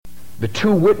the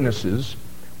two witnesses.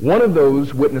 One of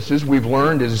those witnesses we've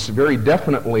learned is very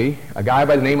definitely a guy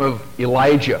by the name of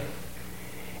Elijah.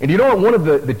 And you know what one of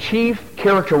the chief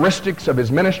characteristics of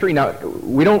his ministry, now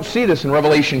we don't see this in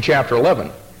Revelation chapter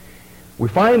 11. We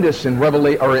find this in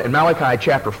Malachi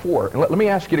chapter 4. And let me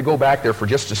ask you to go back there for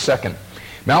just a second.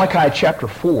 Malachi chapter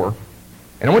 4.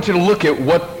 And I want you to look at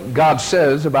what God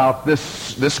says about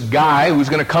this guy who's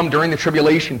going to come during the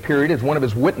tribulation period as one of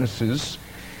his witnesses.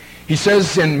 He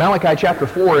says in Malachi chapter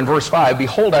 4 and verse 5,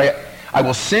 "Behold, I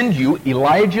will send you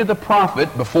Elijah the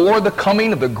prophet before the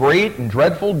coming of the great and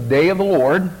dreadful day of the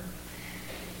Lord."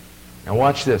 Now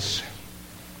watch this.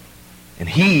 "And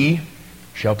he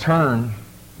shall turn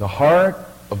the heart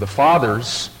of the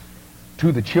fathers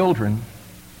to the children,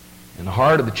 and the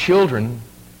heart of the children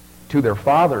to their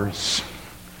fathers."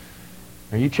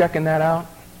 Are you checking that out?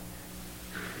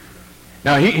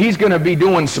 Now, he's going to be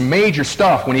doing some major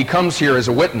stuff when he comes here as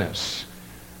a witness.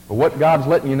 But what God's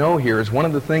letting you know here is one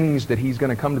of the things that he's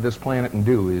going to come to this planet and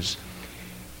do is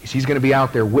he's going to be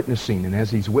out there witnessing. And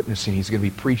as he's witnessing, he's going to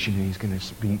be preaching, and he's going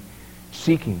to be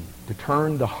seeking to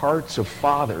turn the hearts of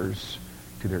fathers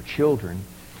to their children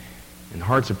and the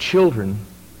hearts of children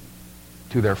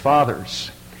to their fathers.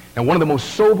 Now, one of the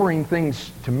most sobering things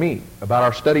to me about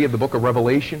our study of the book of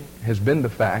Revelation has been the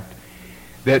fact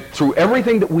that through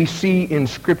everything that we see in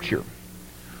Scripture,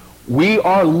 we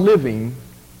are living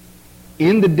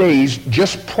in the days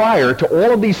just prior to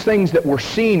all of these things that we're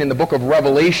seeing in the book of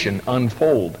Revelation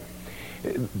unfold.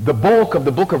 The bulk of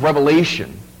the book of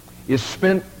Revelation is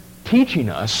spent teaching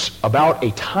us about a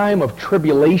time of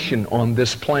tribulation on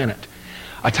this planet,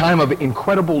 a time of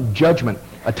incredible judgment,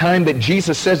 a time that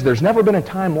Jesus says there's never been a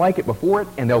time like it before it,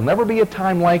 and there'll never be a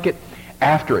time like it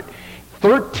after it.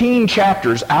 13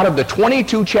 chapters out of the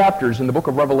 22 chapters in the book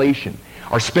of Revelation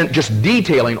are spent just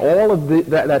detailing all of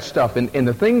that stuff. And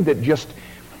the thing that just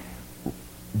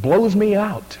blows me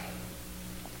out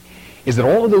is that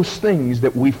all of those things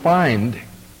that we find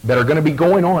that are going to be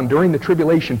going on during the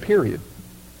tribulation period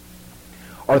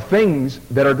are things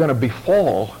that are going to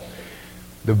befall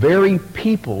the very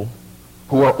people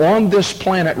who are on this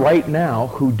planet right now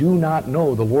who do not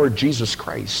know the Lord Jesus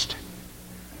Christ.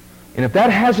 And if that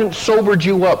hasn't sobered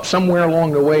you up somewhere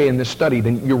along the way in this study,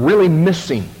 then you're really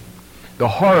missing the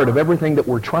heart of everything that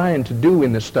we're trying to do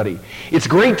in this study. It's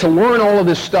great to learn all of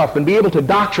this stuff and be able to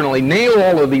doctrinally nail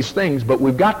all of these things, but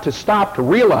we've got to stop to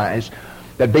realize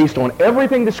that based on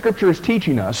everything the Scripture is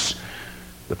teaching us,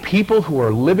 the people who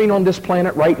are living on this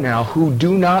planet right now who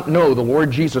do not know the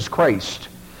Lord Jesus Christ,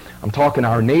 I'm talking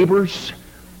our neighbors,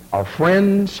 our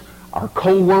friends, our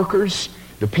co-workers,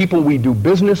 the people we do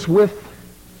business with,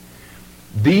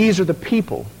 these are the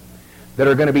people that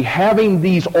are going to be having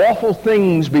these awful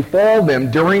things befall them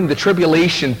during the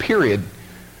tribulation period.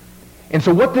 And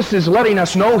so what this is letting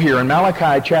us know here in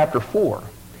Malachi chapter 4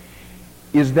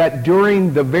 is that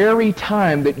during the very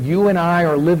time that you and I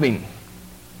are living,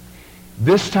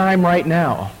 this time right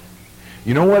now,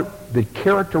 you know what the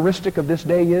characteristic of this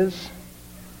day is?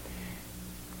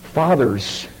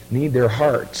 Fathers need their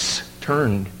hearts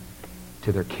turned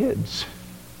to their kids.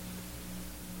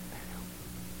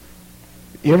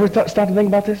 You ever stop to think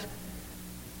about this?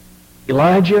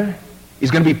 Elijah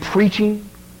is going to be preaching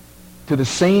to the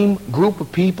same group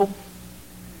of people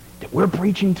that we're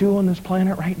preaching to on this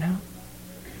planet right now.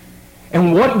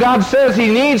 And what God says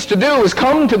he needs to do is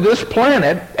come to this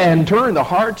planet and turn the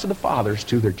hearts of the fathers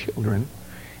to their children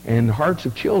and the hearts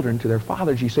of children to their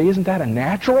fathers. You say, isn't that a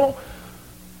natural?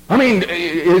 I mean,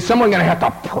 is someone going to have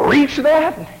to preach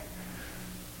that?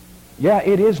 Yeah,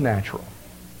 it is natural.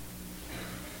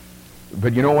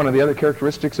 But you know one of the other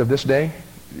characteristics of this day?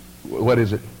 What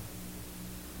is it?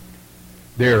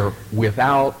 They're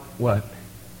without what?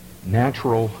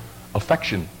 Natural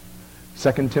affection.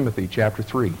 2 Timothy chapter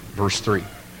 3, verse 3.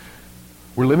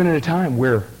 We're living in a time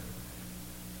where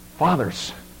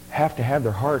fathers have to have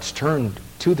their hearts turned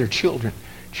to their children,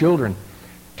 children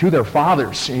to their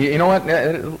fathers. You know what?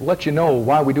 It'll let you know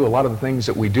why we do a lot of the things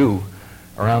that we do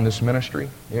around this ministry.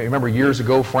 You remember years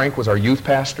ago, Frank was our youth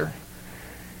pastor.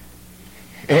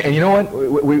 And you know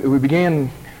what? We began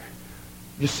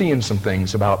just seeing some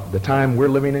things about the time we're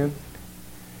living in.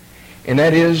 And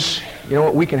that is, you know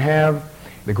what? We can have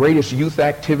the greatest youth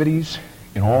activities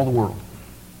in all the world.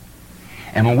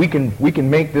 And when we can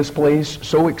make this place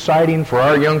so exciting for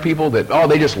our young people that, oh,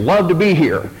 they just love to be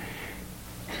here.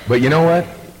 But you know what?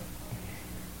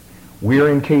 We're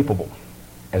incapable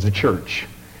as a church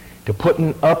to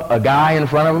putting up a guy in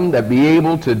front of them that be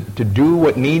able to do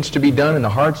what needs to be done in the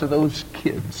hearts of those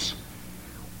kids.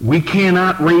 We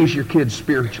cannot raise your kids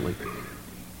spiritually.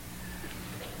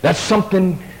 That's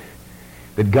something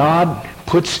that God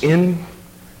puts in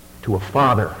to a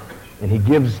father, and he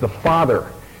gives the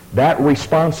father that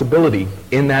responsibility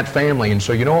in that family. And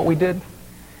so you know what we did?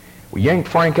 We yanked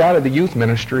Frank out of the youth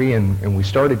ministry, and we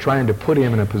started trying to put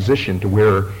him in a position to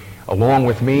where, along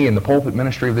with me in the pulpit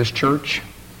ministry of this church,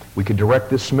 we could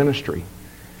direct this ministry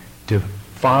to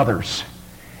fathers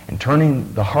and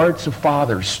turning the hearts of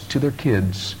fathers to their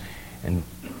kids. And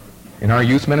in our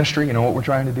youth ministry, you know what we're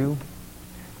trying to do?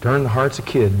 Turn the hearts of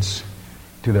kids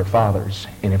to their fathers.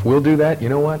 And if we'll do that, you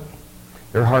know what?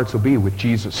 Their hearts will be with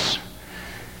Jesus.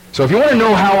 So if you want to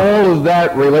know how all of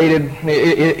that related,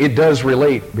 it does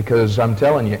relate, because I'm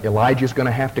telling you, Elijah's going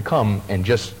to have to come and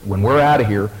just, when we're out of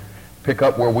here, pick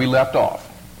up where we left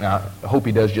off. Now, I hope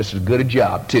he does just as good a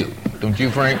job, too. Don't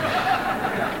you, Frank?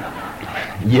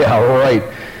 Yeah, all right.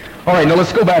 All right, now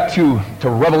let's go back to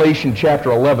Revelation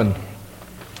chapter 11.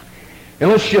 And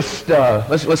let's just,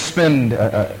 let's spend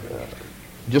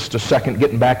just a second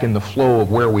getting back in the flow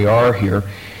of where we are here.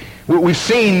 We've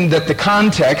seen that the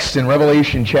context in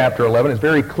Revelation chapter 11 is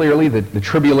very clearly the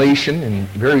tribulation, and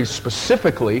very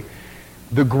specifically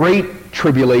the great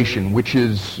tribulation, which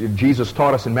is, Jesus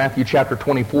taught us in Matthew chapter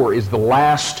 24, is the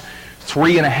last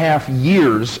 3.5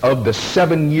 years of the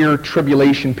 7-year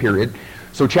tribulation period.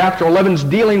 So chapter 11 is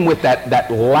dealing with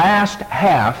that last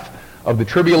half of the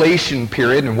tribulation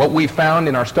period. And what we found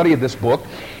in our study of this book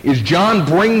is John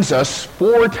brings us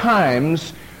 4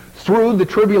 times through the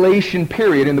tribulation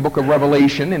period in the book of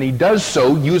Revelation, and he does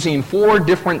so using 4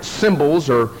 different symbols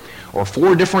or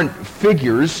 4 different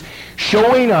figures,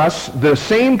 showing us the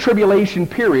same tribulation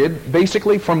period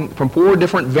basically from 4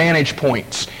 different vantage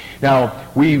points. Now,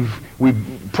 we've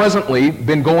presently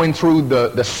been going through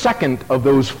the second of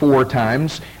those 4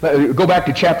 times. Go back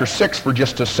to chapter 6 for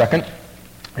just a second.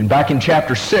 And back in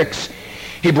chapter 6,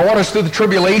 he brought us through the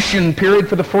tribulation period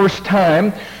for the first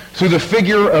time, through the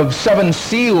figure of 7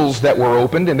 seals that were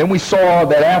opened. And then we saw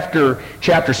that after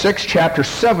chapter 6, chapter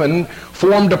 7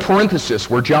 formed a parenthesis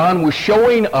where John was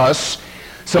showing us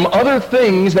some other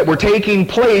things that were taking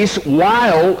place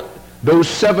while those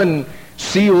 7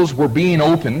 seals were being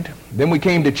opened. Then we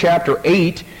came to chapter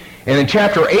 8. And in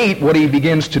chapter 8, what he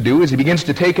begins to do is he begins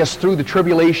to take us through the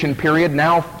tribulation period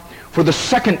now for the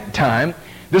second time.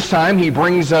 This time he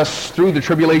brings us through the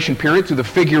tribulation period through the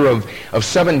figure of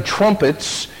 7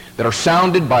 trumpets that are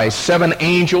sounded by 7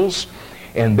 angels,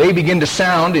 and they begin to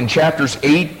sound in chapters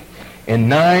 8 and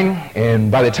 9, and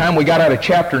by the time we got out of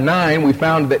chapter 9, we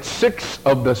found that 6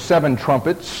 of the 7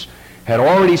 trumpets had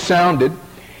already sounded.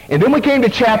 And then we came to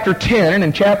chapter 10, and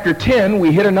in chapter 10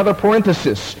 we hit another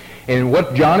parenthesis. And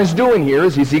what John is doing here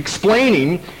is he's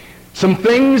explaining some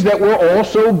things that were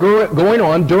also going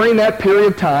on during that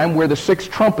period of time where the 6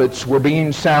 trumpets were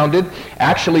being sounded.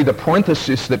 Actually, the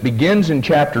parenthesis that begins in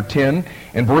chapter 10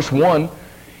 and verse 1,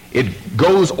 it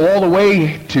goes all the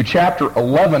way to chapter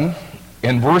 11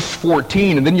 and verse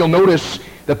 14. And then you'll notice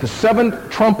that the 7th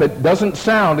trumpet doesn't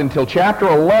sound until chapter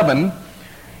 11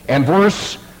 and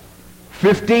verse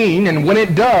 15. And when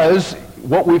it does,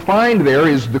 what we find there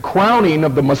is the crowning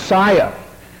of the Messiah.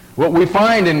 What we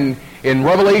find in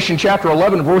Revelation chapter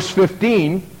 11, verse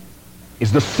 15,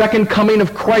 is the second coming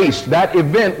of Christ, that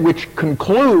event which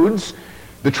concludes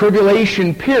the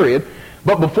tribulation period.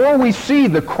 But before we see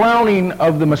the crowning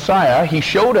of the Messiah, he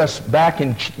showed us back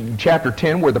in chapter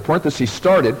 10, where the parentheses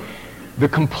started, the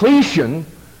completion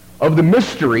of the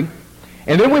mystery.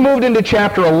 And then we moved into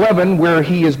chapter 11, where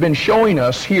he has been showing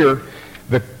us here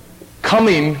the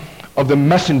coming of the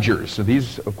messengers. So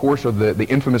these, of course, are the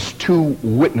infamous 2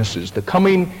 witnesses, the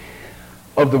coming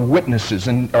of the witnesses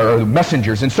or the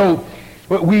messengers. And so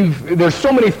there's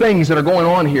so many things that are going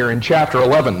on here in chapter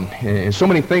 11, and so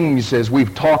many things, as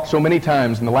we've talked so many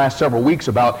times in the last several weeks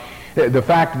about the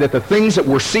fact that the things that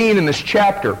we're seeing in this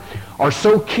chapter are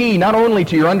so key not only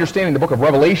to your understanding the book of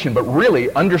Revelation, but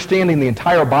really understanding the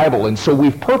entire Bible. And so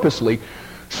we've purposely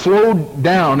slowed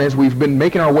down as we've been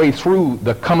making our way through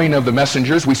the coming of the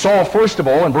messengers. We saw, first of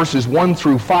all, in verses 1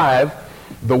 through 5,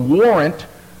 the warrant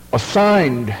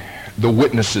assigned the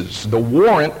witnesses. The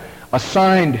warrant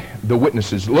assigned the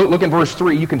witnesses. Look in verse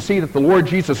 3. You can see that the Lord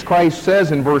Jesus Christ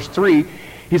says in verse 3,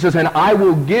 he says, "And I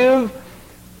will give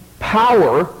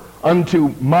power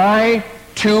unto my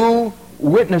 2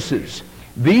 witnesses."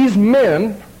 These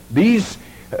men, these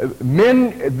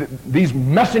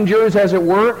messengers, as it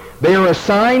were, they are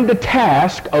assigned the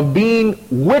task of being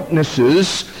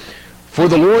witnesses for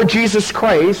the Lord Jesus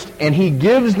Christ, and he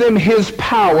gives them his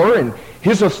power and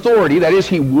his authority. That is,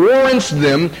 he warrants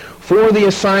them for the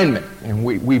assignment. And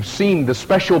we've seen the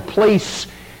special place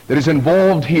that is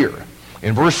involved here.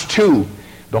 In verse 2,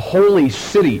 the holy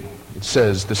city It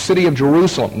says, the city of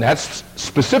Jerusalem. And that's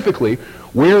specifically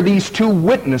where these two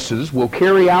witnesses will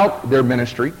carry out their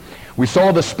ministry. We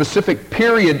saw the specific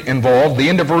period involved. The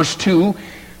end of verse 2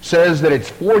 says that it's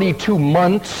 42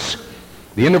 months.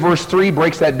 The end of verse 3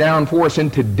 breaks that down for us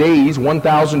into days,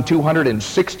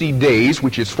 1,260 days,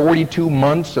 which is 42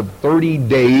 months of 30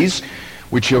 days,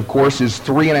 which of course is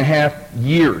 3.5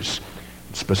 years.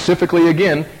 Specifically,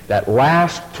 again, that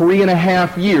last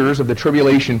 3.5 years of the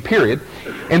tribulation period.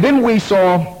 And then we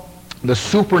saw the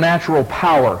supernatural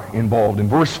power involved in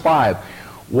verse 5.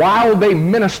 While they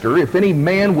minister, if any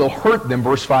man will hurt them,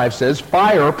 verse 5 says,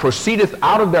 fire proceedeth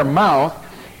out of their mouth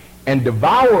and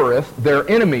devoureth their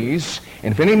enemies,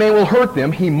 and if any man will hurt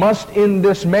them, he must in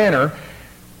this manner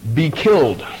be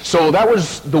killed. So that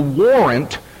was the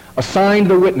warrant assigned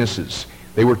to the witnesses.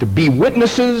 They were to be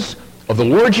witnesses of the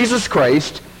Lord Jesus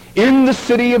Christ in the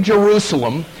city of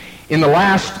Jerusalem in the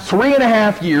last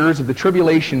 3.5 years of the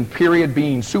tribulation period,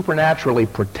 being supernaturally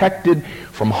protected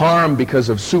from harm because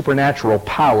of supernatural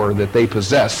power that they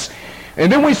possess. And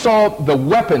then we saw the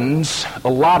weapons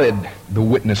allotted the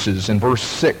witnesses in verse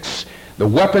 6. The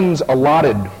weapons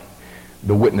allotted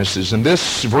the witnesses. And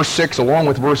this, verse 6, along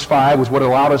with verse 5, was what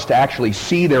allowed us to actually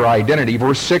see their identity.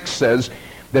 Verse 6 says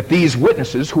that these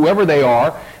witnesses, whoever they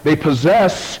are, they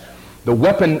possess the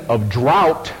weapon of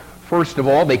drought. First of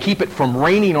all, they keep it from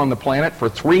raining on the planet for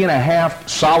 3.5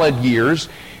 solid years.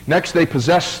 Next, they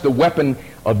possess the weapon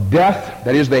of death.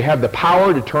 That is, they have the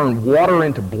power to turn water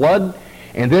into blood.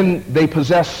 And then they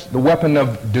possess the weapon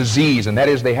of disease, and that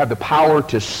is, they have the power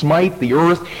to smite the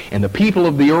earth and the people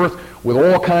of the earth with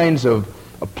all kinds of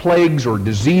plagues or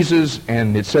diseases.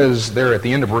 And it says there at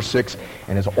the end of verse 6,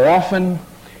 and as often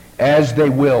as they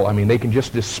will. I mean, they can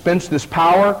just dispense this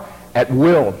power at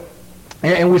will.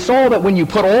 And we saw that when you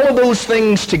put all of those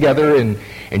things together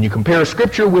and you compare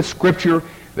Scripture with Scripture,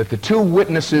 that the two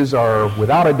witnesses are,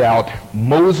 without a doubt,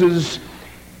 Moses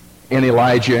and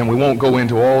Elijah, and we won't go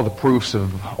into all the proofs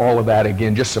of all of that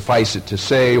again. Just suffice it to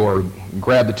say, or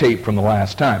grab the tape from the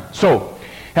last time. So,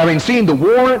 having seen the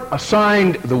warrant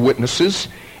assigned the witnesses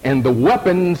and the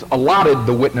weapons allotted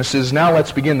the witnesses, now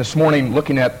let's begin this morning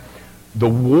looking at the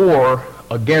war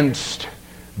against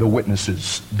the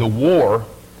witnesses. The war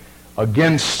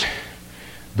against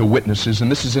the witnesses.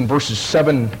 And this is in verses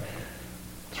 7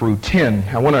 through 10.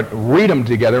 I want to read them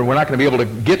together. We're not going to be able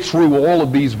to get through all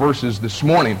of these verses this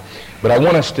morning, but I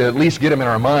want us to at least get them in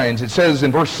our minds. It says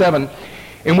in verse 7,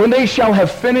 and when they shall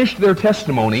have finished their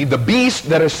testimony, the beast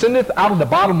that ascendeth out of the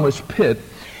bottomless pit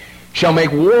shall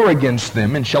make war against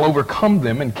them, and shall overcome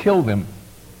them, and kill them.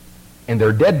 And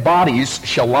their dead bodies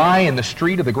shall lie in the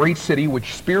street of the great city,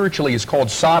 which spiritually is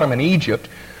called Sodom and Egypt,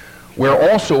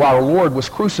 where also our Lord was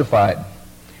crucified.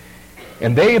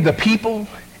 And they of the people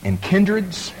and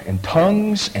kindreds and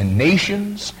tongues and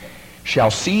nations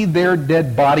shall see their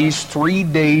dead bodies 3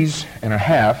 days and a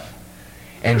half,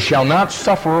 and shall not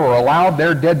suffer or allow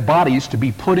their dead bodies to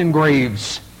be put in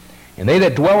graves. And they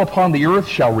that dwell upon the earth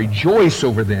shall rejoice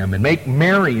over them, and make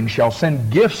merry, and shall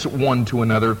send gifts one to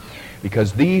another,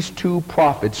 because these two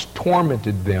prophets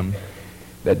tormented them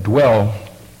that dwell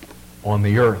on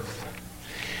the earth.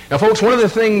 Now, folks, one of the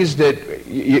things that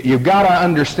you've got to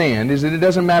understand is that it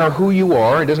doesn't matter who you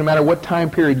are, it doesn't matter what time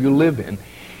period you live in.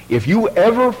 If you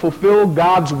ever fulfill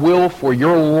God's will for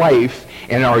your life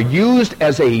and are used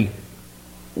as a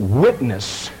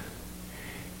witness,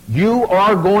 you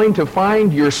are going to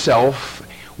find yourself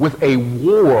with a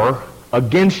war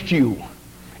against you.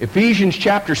 Ephesians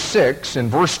chapter 6 and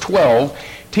verse 12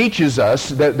 teaches us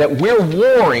that we're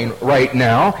warring right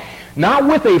now, not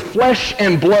with a flesh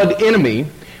and blood enemy,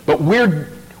 but we're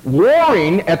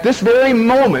warring at this very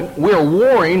moment, we're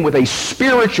warring with a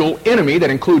spiritual enemy that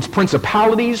includes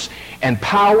principalities and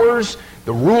powers,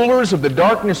 the rulers of the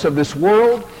darkness of this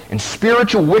world, and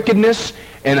spiritual wickedness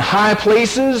in high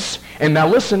places. And now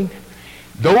listen,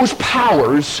 those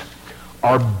powers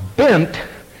are bent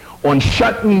on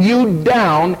shutting you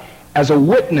down as a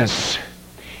witness.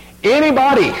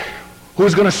 Anybody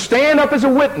who's going to stand up as a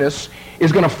witness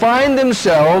is going to find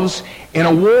themselves in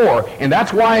a war. And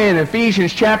that's why in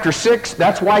Ephesians chapter 6,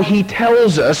 that's why he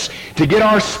tells us to get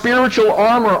our spiritual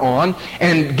armor on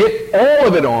and get all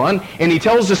of it on. And he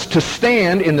tells us to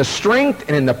stand in the strength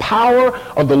and in the power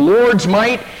of the Lord's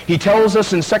might. He tells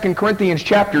us in 2 Corinthians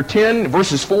chapter 10,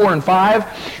 verses 4 and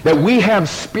 5, that we have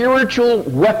spiritual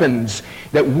weapons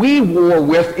that we war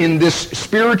with in this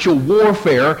spiritual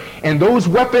warfare. And those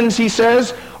weapons, he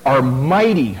says, are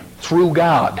mighty through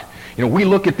God. You know, we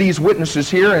look at these witnesses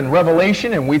here in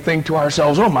Revelation and we think to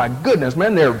ourselves, oh my goodness,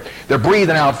 man, they're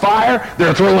breathing out fire,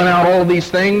 they're throwing out all these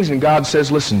things, and God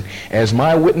says, listen, as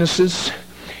my witnesses,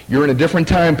 You're in a different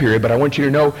time period, but I want you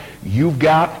to know you've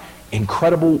got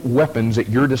incredible weapons at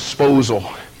your disposal.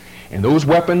 And those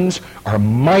weapons are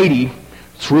mighty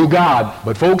through God.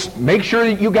 But folks, make sure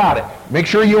that you got it. Make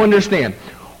sure you understand.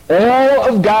 All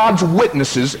of God's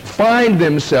witnesses find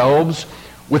themselves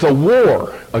with a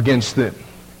war against them.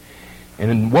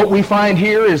 And what we find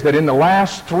here is that in the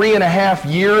last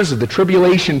 3.5 years of the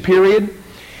tribulation period,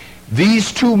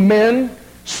 these two men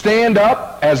stand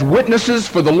up as witnesses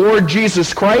for the Lord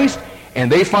Jesus Christ,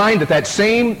 and they find that that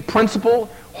same principle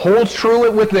holds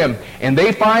true with them. And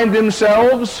they find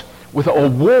themselves with a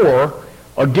war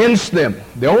against them.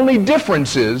 The only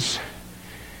difference is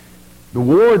the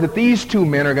war that these two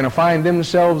men are going to find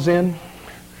themselves in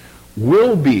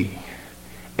will be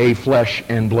a flesh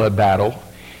and blood battle.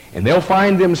 And they'll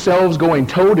find themselves going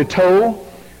toe-to-toe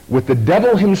with the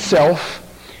devil himself,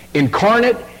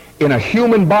 incarnate in a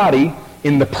human body,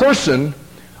 in the person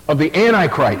of the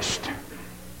Antichrist.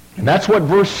 And that's what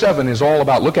verse 7 is all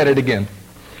about. Look at it again.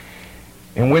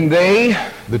 And when they,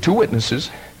 the two witnesses,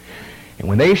 and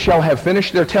when they shall have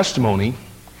finished their testimony,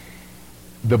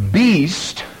 the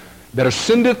beast that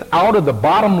ascendeth out of the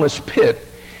bottomless pit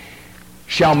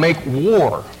shall make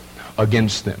war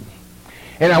against them.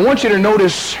 And I want you to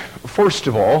notice, first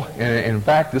of all, and in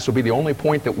fact, this will be the only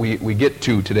point that we get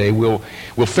to today. We'll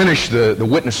finish the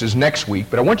witnesses next week.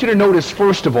 But I want you to notice,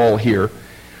 first of all here,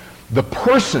 the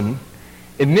person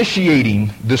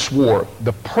initiating this war.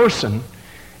 The person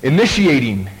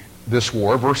initiating this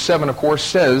war. Verse 7, of course,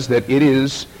 says that it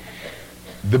is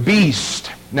the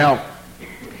beast. Now,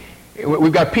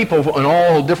 we've got people on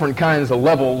all different kinds of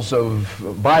levels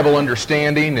of Bible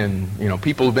understanding, and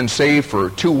people have been saved for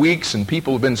 2 weeks, and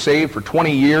people have been saved for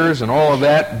 20 years, and all of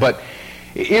that. But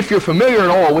if you're familiar at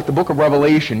all with the book of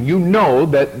Revelation, you know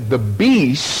that the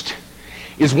beast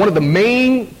is one of the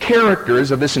main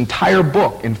characters of this entire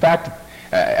book. In fact,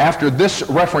 after this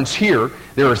reference here,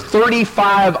 there are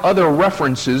 35 other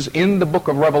references in the book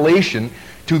of Revelation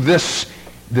to this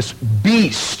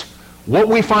beast. What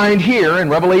we find here in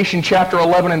Revelation chapter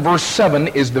 11 and verse 7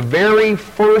 is the very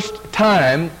first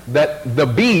time that the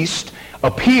beast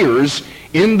appears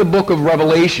in the book of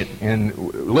Revelation. And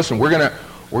listen, we're going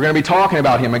to be talking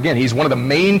about him again. He's one of the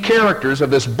main characters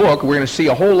of this book. We're going to see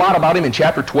a whole lot about him in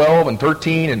chapter 12 and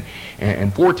 13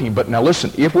 and 14. But now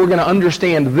listen, if we're going to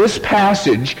understand this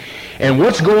passage and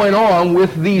what's going on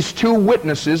with these two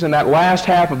witnesses in that last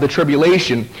half of the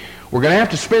tribulation, we're going to have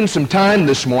to spend some time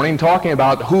this morning talking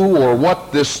about who or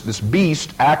what this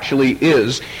beast actually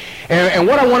is. And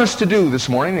what I want us to do this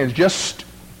morning is just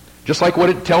like what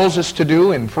it tells us to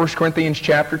do in 1 Corinthians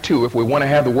chapter 2. If we want to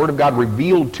have the Word of God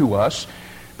revealed to us,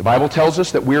 the Bible tells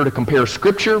us that we are to compare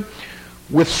Scripture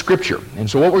with Scripture. And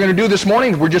so what we're going to do this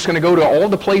morning is we're just going to go to all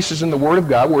the places in the Word of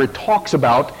God where it talks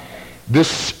about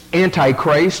this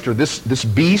Antichrist or this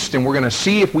beast, and we're going to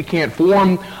see if we can't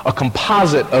form a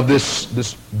composite of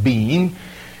this being.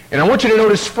 And I want you to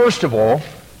notice, first of all,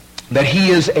 that he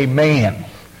is a man.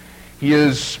 He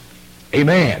is a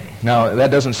man. Now,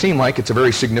 that doesn't seem like it's a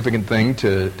very significant thing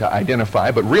to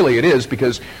identify, but really it is,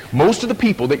 because most of the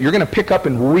people that you're going to pick up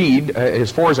and read,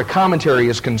 as far as a commentary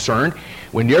is concerned,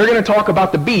 when you're going to talk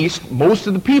about the beast, most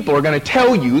of the people are going to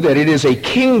tell you that it is a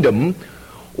kingdom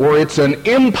or it's an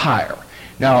empire.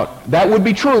 Now, that would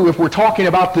be true if we're talking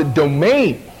about the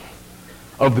domain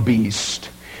of the beast.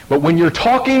 But when you're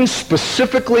talking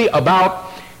specifically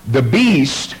about the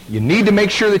beast, you need to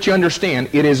make sure that you understand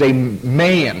it is a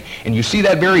man. And you see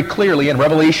that very clearly in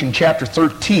Revelation chapter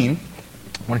 13. Why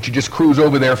don't you just cruise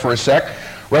over there for a sec.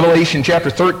 Revelation chapter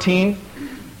 13.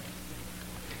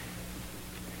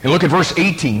 And look at verse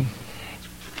 18.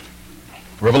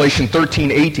 Revelation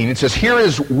 13:18. It says, "Here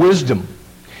is wisdom.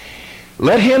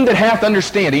 Let him that hath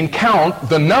understanding count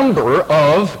the number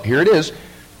of," here it is,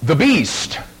 "the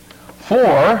beast.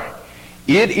 For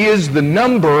it is the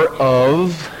number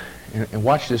of," and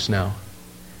watch this now,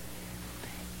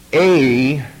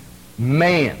 "a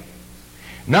man."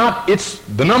 Not it's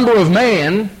the number of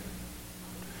man,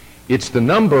 it's the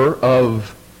number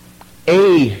of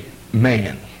a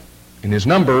man. And his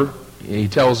number, he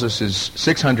tells us, is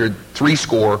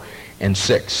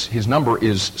 666. His number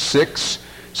is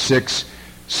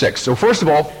 666. So first of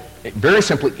all, very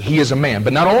simply, he is a man.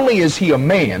 But not only is he a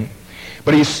man,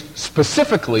 but he's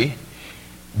specifically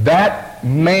that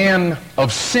man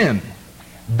of sin.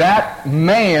 That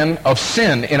man of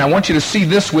sin. And I want you to see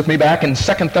this with me back in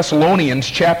 2 Thessalonians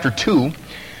chapter 2.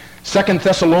 2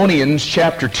 Thessalonians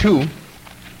chapter 2.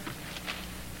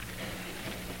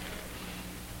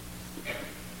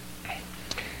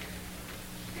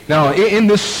 Now, in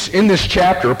this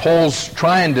chapter, Paul's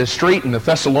trying to straighten the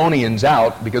Thessalonians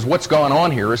out, because what's going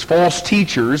on here is false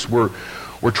teachers were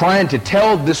trying to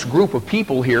tell this group of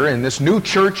people here in this new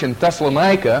church in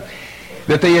Thessalonica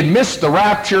that they had missed the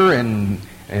rapture and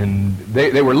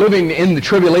they were living in the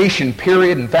tribulation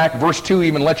period. In fact, verse 2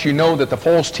 even lets you know that the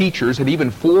false teachers had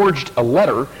even forged a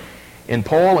letter in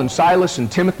Paul and Silas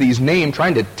and Timothy's name,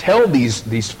 trying to tell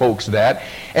these folks that.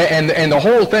 And the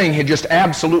whole thing had just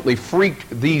absolutely freaked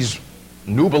these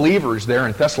new believers there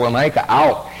in Thessalonica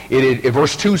out.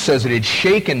 Verse 2 says it had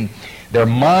shaken their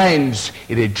minds.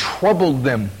 It had troubled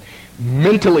them.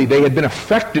 Mentally, they had been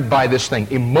affected by this thing.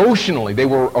 Emotionally, they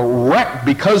were wrecked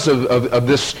because of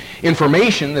this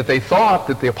information that they thought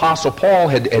that the Apostle Paul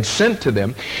had sent to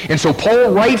them. And so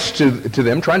Paul writes to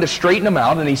them, trying to straighten them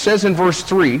out, and he says in verse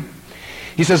 3,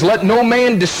 he says, "Let no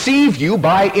man deceive you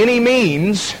by any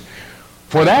means,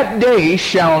 for that day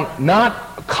shall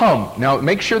not come." Now,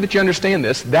 make sure that you understand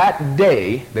this. That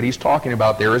day that he's talking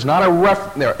about there is not a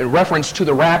reference to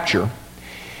the rapture.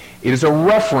 It is a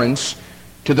reference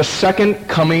to the second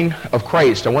coming of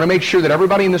Christ. I want to make sure that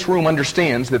everybody in this room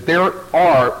understands that there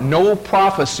are no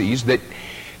prophecies that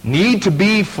need to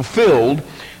be fulfilled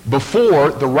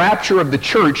before the rapture of the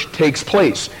church takes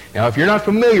place. Now, if you're not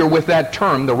familiar with that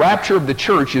term, the rapture of the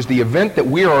church is the event that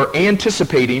we are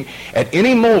anticipating at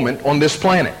any moment on this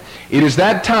planet. It is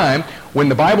that time when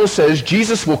the Bible says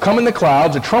Jesus will come in the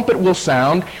clouds, a trumpet will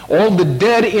sound, all the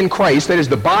dead in Christ, that is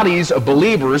the bodies of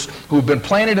believers who have been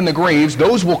planted in the graves,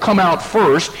 those will come out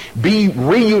first, be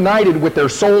reunited with their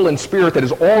soul and spirit that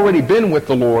has already been with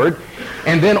the Lord.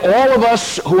 And then all of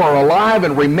us who are alive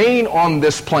and remain on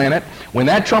this planet, when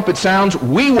that trumpet sounds,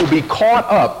 we will be caught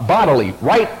up bodily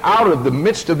right out of the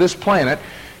midst of this planet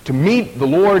to meet the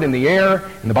Lord in the air.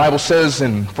 And the Bible says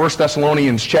in 1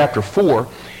 Thessalonians chapter 4,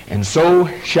 "And so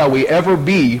shall we ever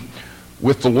be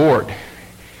with the Lord."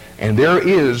 And there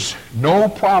is no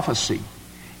prophecy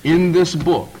in this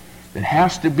book that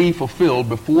has to be fulfilled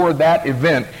before that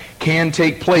event can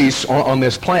take place on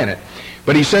this planet.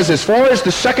 But he says, as far as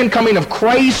the second coming of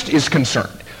Christ is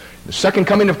concerned, the second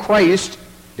coming of Christ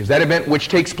is that event which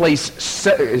takes place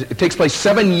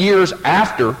 7 years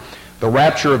after the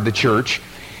rapture of the church.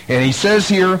 And he says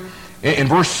here in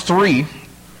verse 3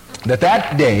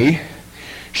 that day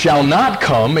shall not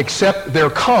come except there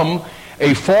come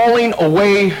a falling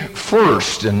away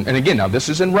first. And again, now this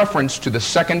is in reference to the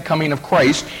second coming of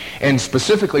Christ, and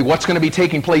specifically what's going to be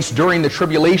taking place during the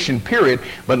tribulation period.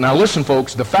 But now listen,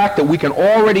 folks, the fact that we can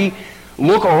already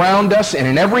look around us and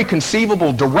in every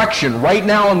conceivable direction right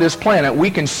now on this planet, we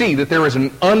can see that there is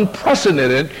an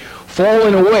unprecedented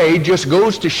falling away, just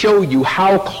goes to show you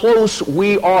how close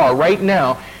we are right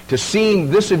now to seeing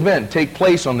this event take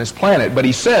place on this planet. But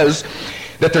he says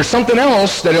that there's something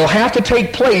else that will have to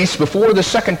take place before the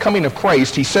second coming of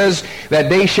Christ. He says that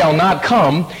day shall not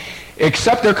come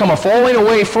except there come a falling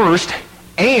away first,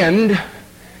 and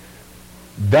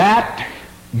that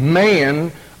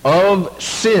man of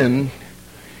sin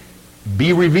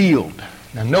be revealed.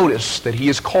 Now notice that he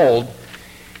is called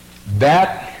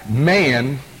that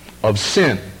man of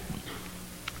sin.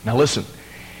 Now listen,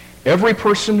 every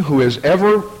person who has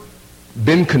ever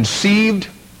been conceived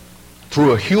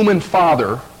through a human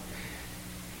father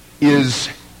is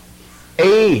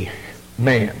a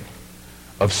man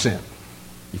of sin.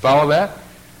 You follow that?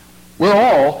 We're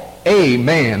all a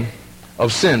man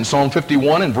of sin. Psalm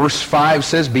 51 and verse 5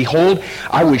 says, "Behold,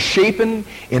 I was shapen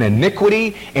in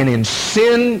iniquity, and in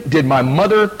sin did my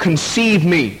mother conceive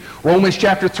me." Romans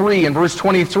chapter 3 and verse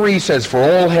 23 says, "For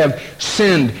all have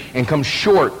sinned and come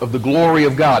short of the glory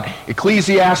of God."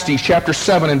 Ecclesiastes chapter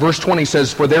 7 and verse 20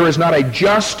 says, "For there is not a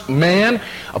just man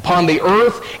upon the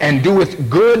earth, and doeth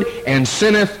good, and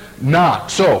sinneth not."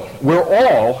 So, we're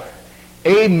all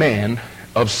a man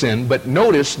of sin, but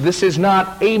notice this is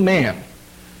not a man.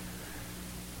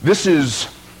 This is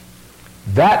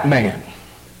that man.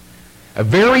 A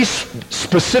very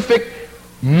specific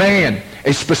man.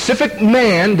 A specific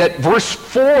man that verse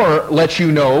 4 lets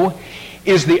you know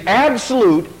is the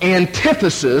absolute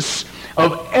antithesis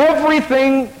of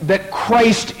everything that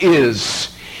Christ is.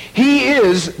 He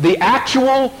is the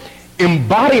actual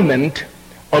embodiment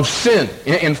of sin.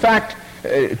 In fact,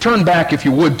 turn back, if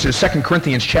you would, to 2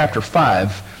 Corinthians chapter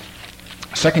 5.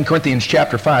 2 Corinthians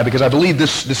chapter 5, because I believe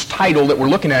this title that we're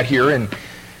looking at here in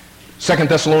 2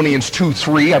 Thessalonians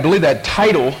 2:3, I believe that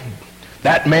title,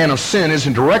 that man of sin, is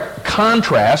in direct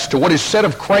contrast to what is said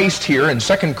of Christ here in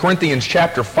 2 Corinthians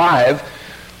chapter 5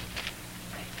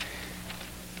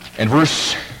 and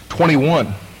verse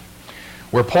 21,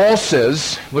 where Paul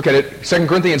says, look at it, 2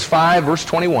 Corinthians 5 verse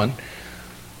 21,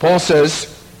 Paul says,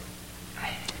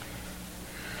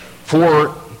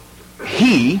 For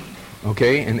he,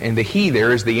 okay, and the he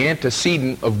there is the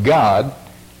antecedent of God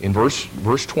in verse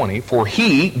 20. For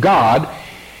he, God,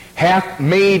 hath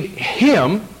made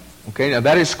him, okay, now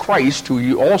that is Christ, who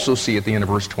you also see at the end of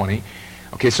verse 20.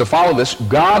 Okay, so follow this.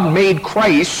 God made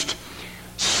Christ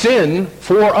sin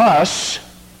for us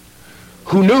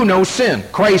who knew no sin.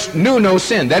 Christ knew no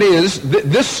sin. That is,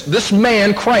 this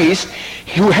man, Christ,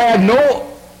 who had no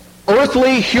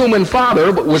earthly human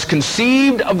father, but was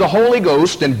conceived of the Holy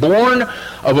Ghost and born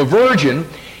of a virgin,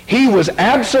 he was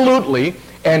absolutely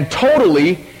and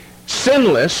totally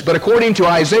sinless. But according to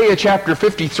Isaiah chapter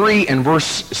 53 and verse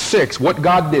 6, what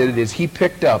God did is he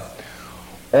picked up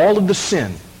all of the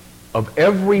sin of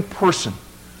every person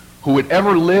who would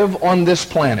ever live on this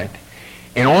planet,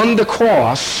 and on the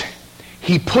cross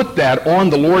he put that on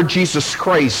the Lord Jesus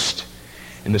Christ.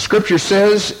 And the scripture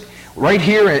says right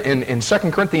here in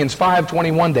 2 Corinthians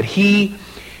 5:21 that he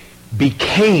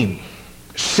became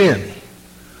sin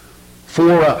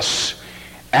for us.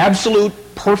 Absolute,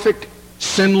 perfect,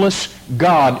 sinless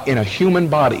God in a human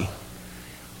body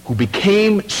who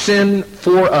became sin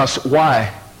for us.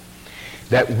 Why?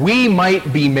 That we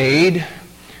might be made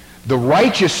the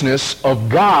righteousness of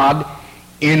God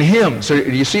in him. So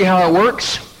do you see how it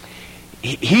works?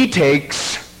 He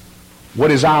takes what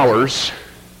is ours,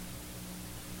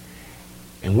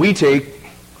 and we take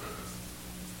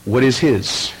what is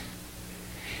his.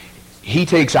 He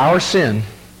takes our sin,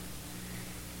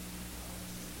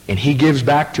 and he gives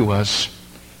back to us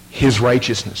his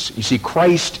righteousness. You see,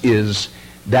 Christ is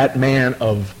that man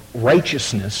of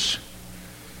righteousness.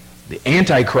 The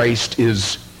Antichrist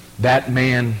is that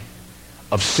man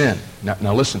of sin.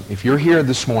 Now listen, if you're here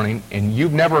this morning and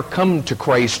you've never come to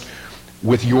Christ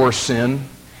with your sin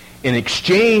in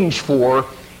exchange for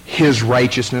his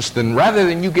righteousness, then rather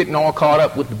than you getting all caught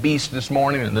up with the beast this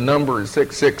morning and the number is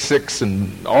 666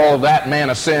 and all that man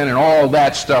of sin and all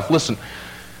that stuff, listen,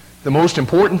 the most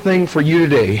important thing for you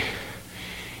today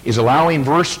is allowing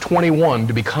verse 21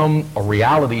 to become a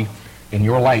reality in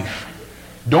your life.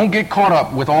 Don't get caught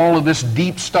up with all of this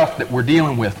deep stuff that we're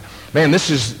dealing with. Man, this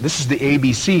is the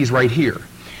ABCs right here.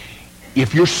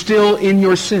 If you're still in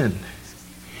your sin,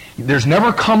 there's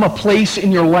never come a place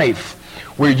in your life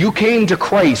where you came to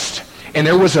Christ and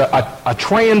there was a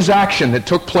transaction that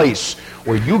took place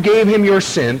where you gave him your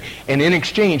sin and in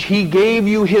exchange he gave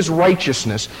you his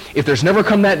righteousness. If there's never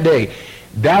come that day,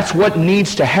 that's what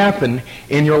needs to happen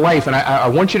in your life. And I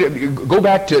want you to go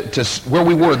back to where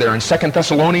we were there in 2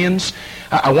 Thessalonians.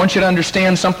 I want you to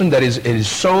understand something that is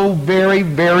so very,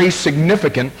 very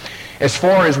significant as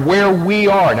far as where we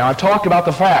are. Now, I've talked about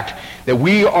the fact that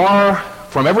we are,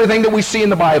 from everything that we see in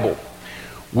the Bible,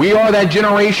 we are that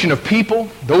generation of people,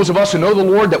 those of us who know the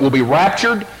Lord, that will be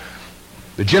raptured.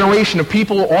 The generation of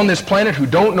people on this planet who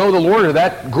don't know the Lord are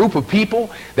that group of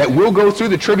people that will go through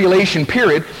the tribulation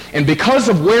period. And because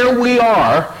of where we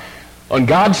are on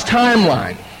God's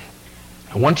timeline,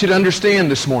 I want you to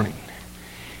understand this morning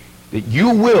that you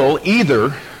will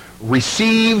either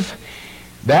receive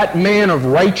that man of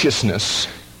righteousness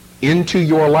into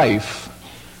your life,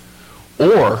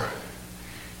 or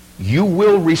you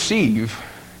will receive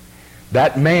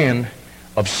that man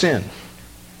of sin.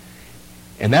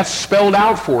 And that's spelled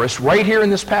out for us right here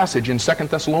in this passage in 2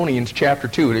 Thessalonians chapter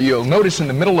 2. You'll notice in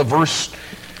the middle of verse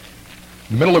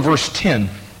 10,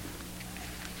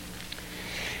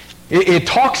 it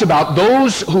talks about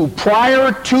those who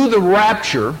prior to the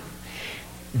rapture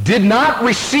did not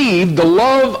receive the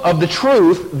love of the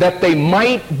truth that they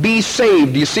might be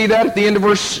saved. Do you see that at the end of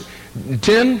verse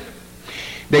 10?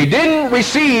 They didn't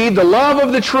receive the love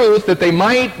of the truth that they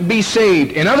might be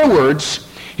saved. In other words,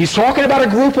 he's talking about a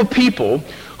group of people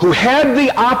who had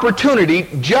the opportunity,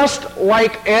 just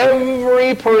like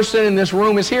every person in this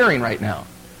room is hearing right now.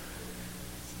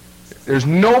 There's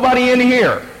nobody in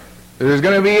here that is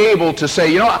going to be able to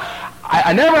say, you know,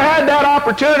 I never had that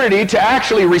opportunity to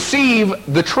actually receive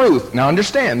the truth. Now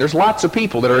understand, there's lots of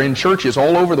people that are in churches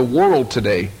all over the world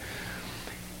today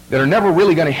that are never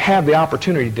really going to have the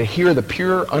opportunity to hear the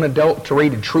pure,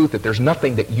 unadulterated truth that there's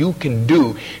nothing that you can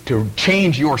do to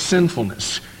change your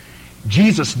sinfulness.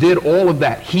 Jesus did all of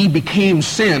that. He became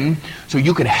sin so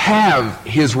you could have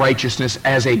his righteousness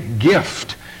as a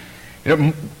gift. You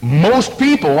know, most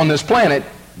people on this planet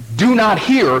do not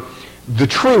hear the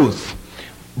truth.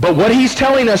 But what he's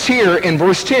telling us here in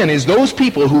verse 10 is those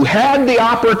people who had the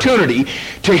opportunity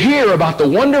to hear about the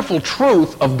wonderful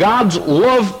truth of God's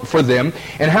love for them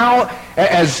and how,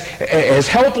 as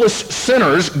helpless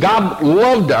sinners, God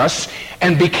loved us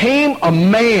and became a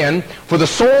man for the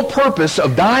sole purpose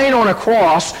of dying on a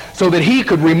cross so that he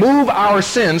could remove our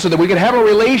sins, so that we could have a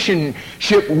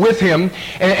relationship with him.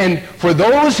 And for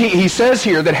those, he says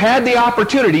here, that had the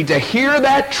opportunity to hear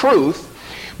that truth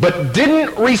but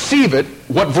didn't receive it,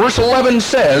 what verse 11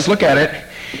 says, look at it,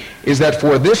 is that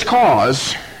for this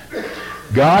cause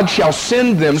God shall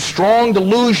send them strong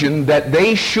delusion that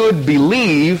they should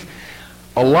believe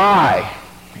a lie.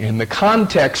 And the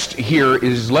context here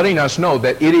is letting us know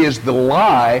that it is the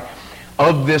lie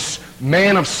of this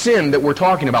man of sin that we're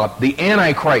talking about, the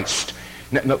Antichrist.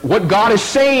 Now, what God is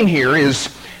saying here is,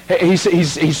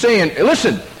 he's saying,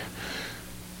 listen,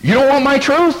 you don't want my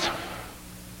truth?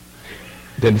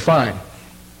 Then fine.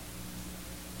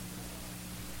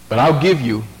 But I'll give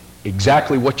you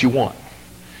exactly what you want.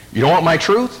 You don't want my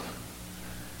truth?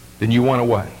 Then you want a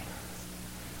what?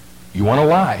 You want a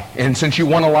lie. And since you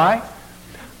want a lie,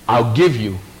 I'll give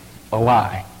you a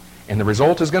lie. And the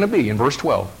result is going to be, in verse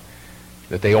 12,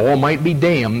 that they all might be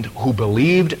damned who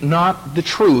believed not the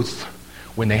truth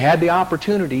when they had the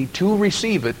opportunity to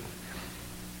receive it.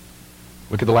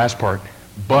 Look at the last part.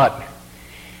 But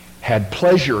had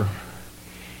pleasure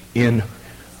in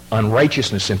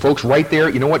unrighteousness. And folks, right there,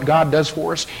 you know what God does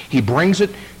for us? He brings it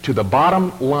to the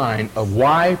bottom line of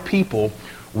why people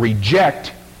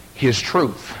reject his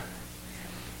truth.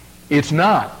 It's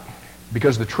not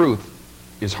because the truth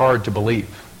is hard to believe.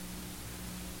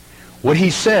 What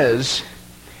he says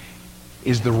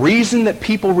is the reason that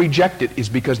people reject it is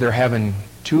because they're having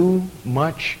too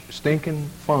much stinking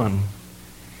fun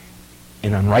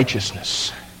in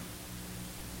unrighteousness.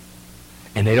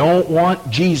 And they don't want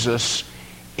Jesus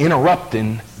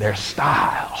interrupting their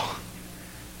style.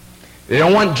 They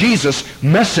don't want Jesus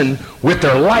messing with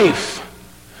their life.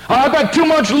 Oh, I've got too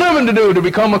much living to do to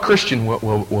become a Christian.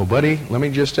 Well, buddy, let me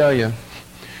just tell you,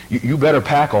 you better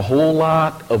pack a whole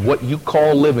lot of what you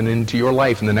call living into your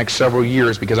life in the next several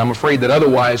years, because I'm afraid that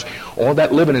otherwise all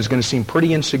that living is going to seem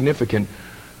pretty insignificant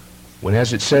when,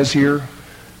 as it says here,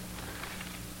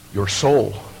 your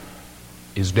soul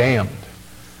is damned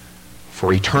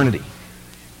for eternity.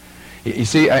 You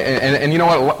see, and you know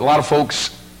what, a lot of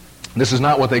folks, this is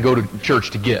not what they go to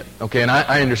church to get, okay, and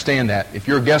I understand that. If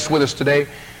you're a guest with us today,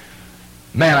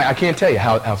 man, I can't tell you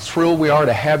how thrilled we are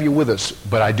to have you with us,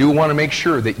 but I do want to make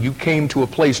sure that you came to a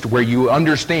place to where you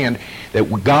understand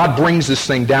that God brings this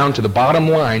thing down to the bottom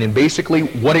line, and basically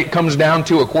what it comes down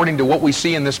to, according to what we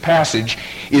see in this passage,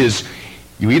 is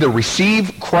you either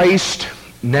receive Christ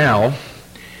now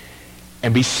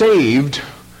and be saved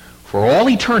for all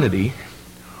eternity,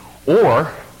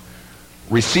 or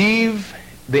receive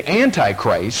the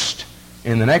Antichrist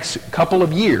in the next couple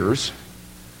of years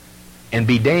and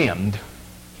be damned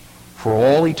for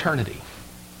all eternity.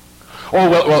 Oh,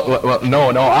 well, no,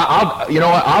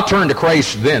 I'll turn to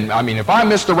Christ then. I mean, if I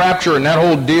miss the rapture and that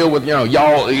whole deal with,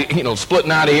 y'all,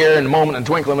 splitting out of here in a moment and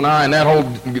twinkling of an eye and that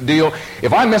whole deal,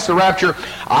 if I miss the rapture,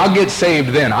 I'll get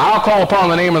saved then. I'll call upon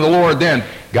the name of the Lord then.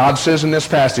 God says in this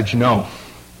passage, no.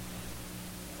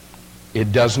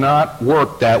 It does not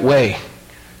work that way.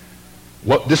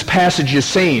 What this passage is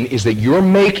saying is that you're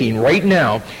making right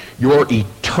now your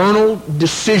eternal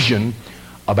decision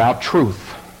about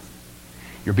truth.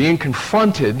 You're being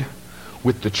confronted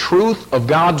with the truth of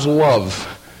God's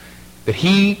love, that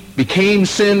he became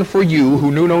sin for you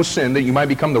who knew no sin, that you might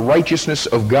become the righteousness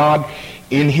of God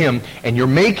in him. And you're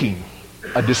making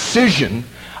a decision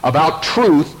about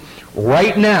truth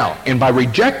right now. And by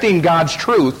rejecting God's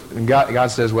truth, God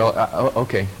says, well,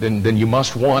 okay, then you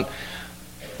must want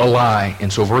a lie.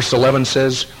 And so verse 11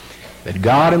 says that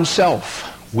God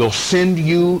himself will send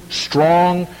you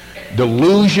strong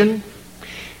delusion.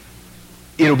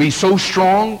 It'll be so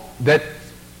strong that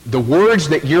the words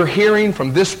that you're hearing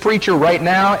from this preacher right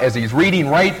now, as he's reading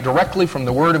right directly from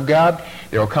the Word of God,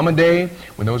 there will come a day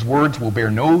when those words will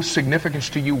bear no significance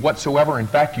to you whatsoever. In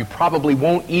fact, you probably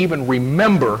won't even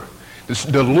remember. This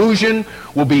delusion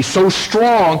will be so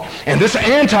strong, and this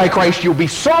Antichrist, you'll be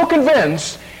so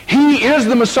convinced he is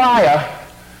the Messiah,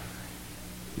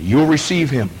 you'll receive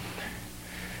him.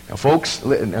 Now, folks,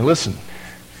 listen.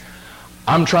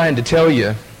 I'm trying to tell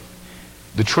you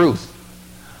the truth.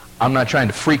 I'm not trying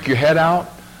to freak your head out.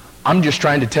 I'm just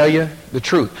trying to tell you the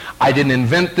truth. I didn't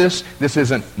invent this. This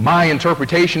isn't my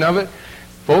interpretation of it.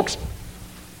 Folks,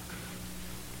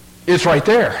 it's right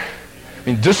there. I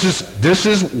mean, this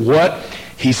is what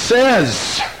he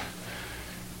says.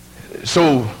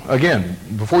 So, again,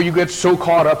 before you get so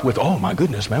caught up with, oh my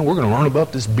goodness, man, we're going to learn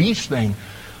about this beast thing.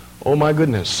 Oh my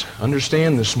goodness,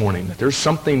 understand this morning that there's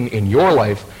something in your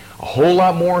life a whole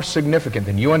lot more significant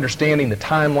than you understanding the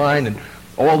timeline and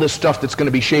all this stuff that's going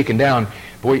to be shaken down.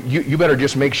 Boy, you better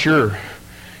just make sure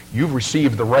you've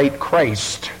received the right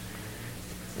Christ.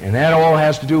 And that all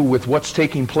has to do with what's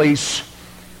taking place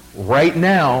right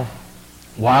now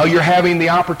while you're having the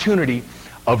opportunity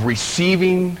of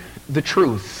receiving the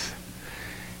truth.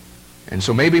 And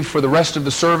so maybe for the rest of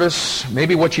the service,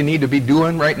 maybe what you need to be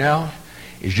doing right now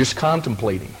is just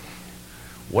contemplating,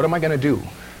 what am I going to do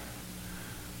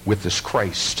with this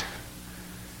Christ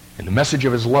and the message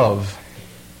of his love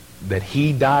that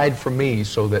he died for me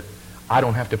so that I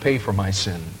don't have to pay for my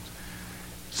sins.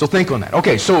 So think on that.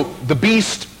 Okay, so the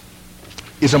beast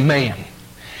is a man.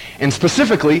 And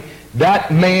specifically,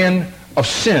 that man of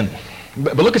sin.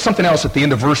 But look at something else at the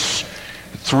end of verse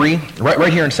 3,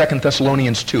 right here in 2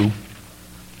 Thessalonians 2.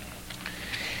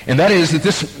 And that is that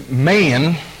this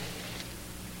man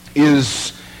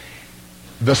is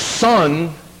the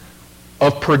son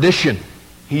of perdition.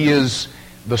 He is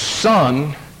the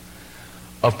son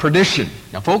of perdition.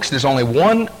 Now, folks, there's only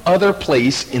one other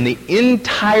place in the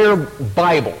entire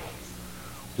Bible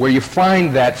where you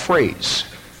find that phrase.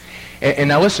 And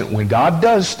now listen, when God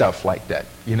does stuff like that,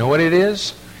 you know what it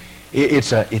is?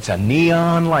 It's a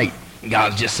neon light.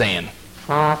 God's just saying,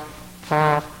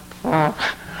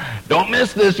 don't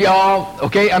miss this, y'all.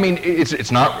 Okay, I mean,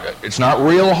 it's not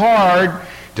real hard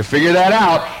to figure that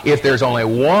out. If there's only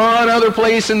one other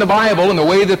place in the Bible, and the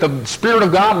way that the Spirit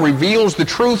of God reveals the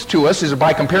truth to us is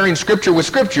by comparing Scripture with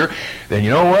Scripture, then you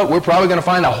know what? We're probably going to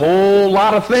find a whole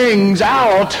lot of things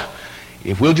out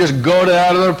if we'll just go to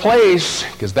that other place,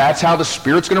 because that's how the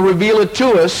Spirit's going to reveal it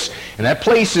to us. And that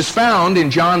place is found in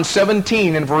John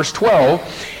 17 and verse 12.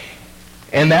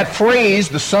 And that phrase,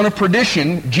 the son of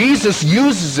perdition, Jesus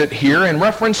uses it here in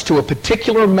reference to a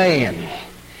particular man.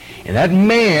 And that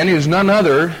man is none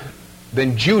other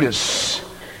than Judas.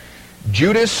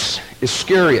 Judas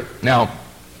Iscariot. Now,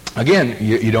 again,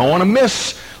 you don't want to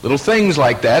miss little things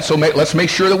like that, so let's make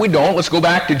sure that we don't. Let's go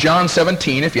back to John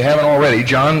 17, if you haven't already.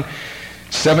 John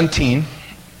 17.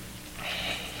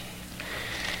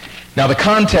 Now, the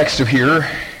context of here,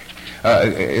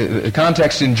 the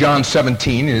context in John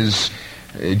 17 is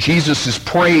Jesus is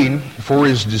praying for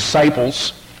his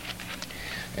disciples.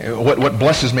 What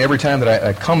blesses me every time that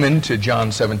I come into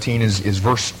John 17 is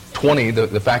verse 20,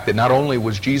 the fact that not only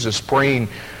was Jesus praying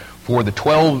for the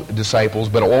 12 disciples,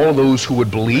 but all those who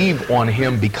would believe on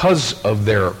him because of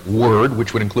their word,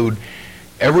 which would include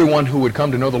everyone who would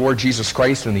come to know the Lord Jesus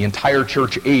Christ in the entire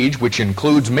church age, which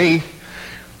includes me,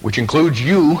 which includes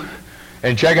you.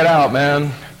 And check it out,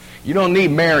 man. You don't need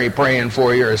Mary praying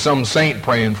for you or some saint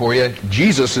praying for you.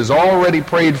 Jesus has already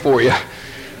prayed for you.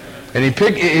 And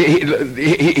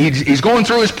he's going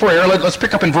through his prayer. Let's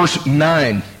pick up in verse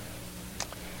 9.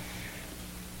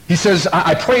 He says,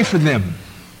 I pray for them.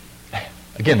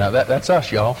 Again, now that's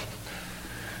us, y'all.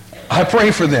 I pray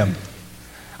for them.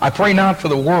 I pray not for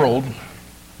the world,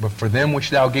 but for them which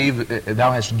thou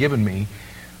hast given me,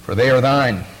 for they are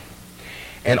thine.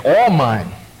 And all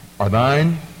mine are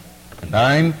thine, and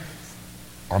thine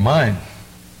are mine.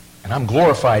 And I'm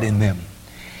glorified in them.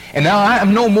 And now I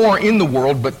am no more in the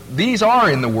world, but these are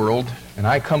in the world, and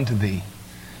I come to thee.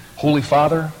 Holy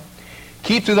Father,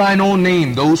 keep to thine own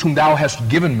name those whom thou hast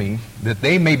given me, that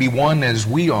they may be one as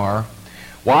we are.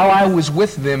 While I was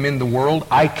with them in the world,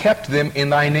 I kept them in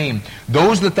thy name.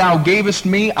 Those that thou gavest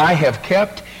me, I have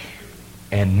kept,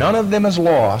 and none of them is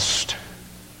lost,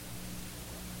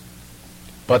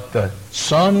 but the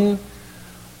son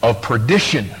of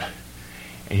perdition.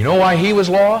 And you know why he was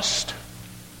lost?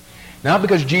 Not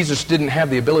because Jesus didn't have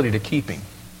the ability to keep him.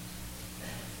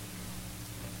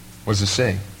 What does it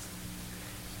say?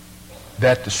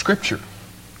 That the Scripture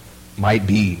might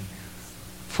be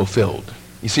fulfilled.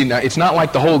 You see, now it's not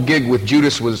like the whole gig with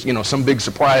Judas was, some big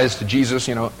surprise to Jesus.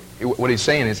 What he's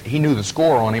saying is he knew the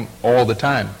score on him all the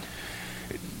time.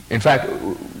 In fact,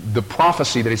 the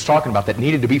prophecy that he's talking about that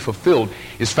needed to be fulfilled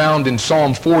is found in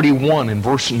Psalm 41 and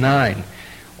verse 9.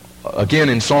 Again,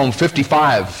 in Psalm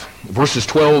 55, verses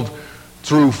 12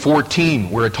 through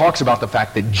 14, where it talks about the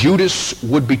fact that Judas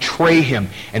would betray him.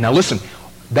 And now listen,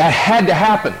 that had to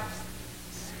happen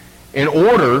in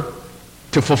order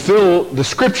to fulfill the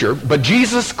Scripture. But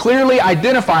Jesus clearly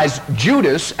identifies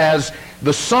Judas as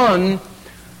the son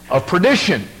of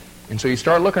perdition. And so you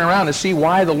start looking around to see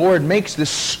why the Lord makes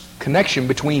this connection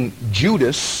between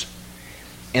Judas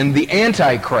and the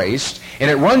Antichrist. And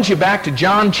it runs you back to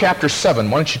John chapter 7.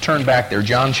 Why don't you turn back there,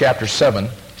 John chapter 7.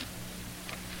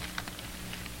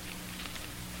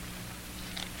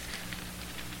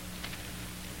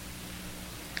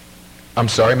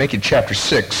 make it chapter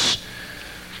 6.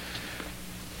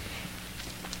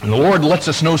 And the Lord lets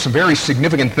us know some very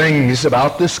significant things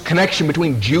about this connection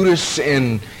between Judas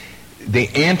and the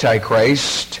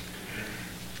Antichrist.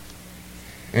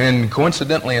 And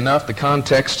coincidentally enough, the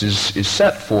context is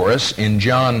set for us in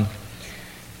John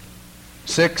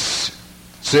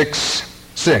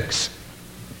 6:6.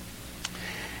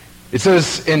 It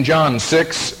says in John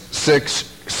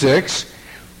 6:6,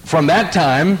 "From that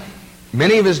time,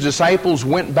 many of his disciples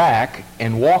went back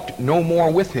and walked no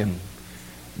more with him.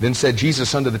 Then said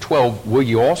Jesus unto the 12, Will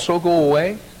you also go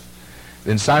away?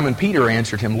 Then Simon Peter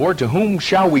answered him, Lord, to whom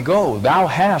shall we go? Thou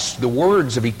hast the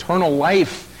words of eternal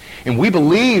life, and we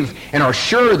believe and are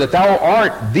sure that thou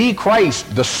art the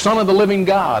Christ, the Son of the living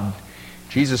God.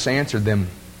 Jesus answered them,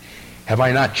 Have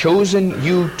I not chosen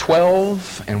you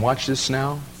 12? And watch this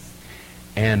now.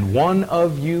 And one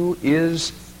of you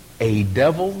is a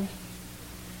devil.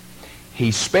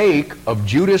 He spake of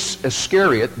Judas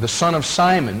Iscariot, the son of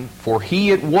Simon, for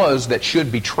he it was that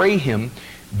should betray him,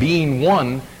 being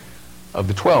one of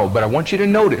the 12. But I want you to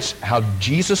notice how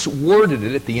Jesus worded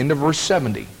it at the end of verse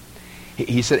 70.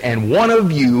 He said, and one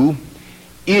of you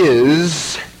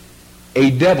is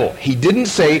a devil. He didn't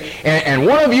say, and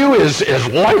one of you is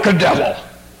like a devil.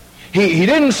 He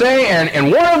didn't say,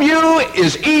 and one of you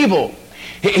is evil.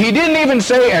 He didn't even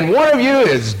say, and one of you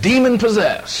is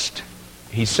demon-possessed.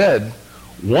 He said,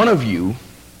 one of you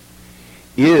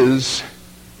is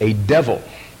a devil.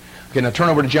 Okay, now turn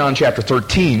over to John chapter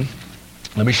 13.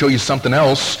 Let me show you something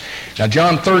else. Now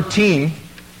John 13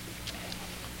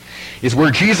 is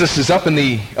where Jesus is up in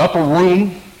the upper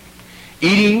room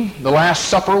eating the Last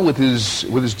Supper with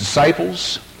his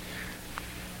disciples.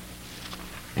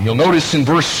 And you'll notice in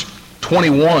verse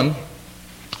 21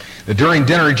 that during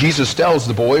dinner Jesus tells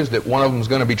the boys that one of them is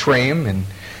going to betray him, and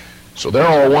so they're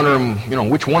all wondering,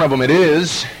 which one of them it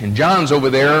is. And John's over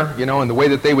there, and the way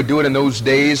that they would do it in those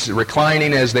days,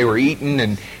 reclining as they were eating,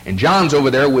 and John's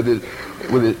over there with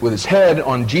his head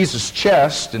on Jesus'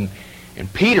 chest, and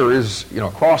Peter is,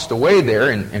 across the way there,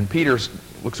 and Peter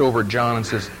looks over at John and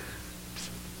says,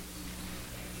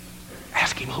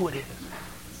 ask him who it is.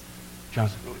 John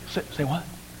says, say what?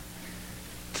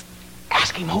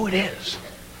 Ask him who it is.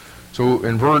 So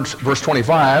in verse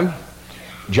 25,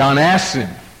 John asks him.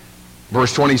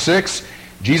 Verse 26,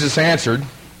 Jesus answered,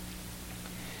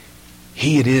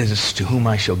 He it is to whom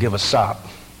I shall give a sop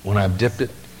when I have dipped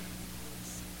it.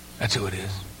 That's who it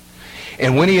is.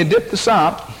 And when he had dipped the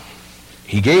sop,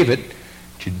 he gave it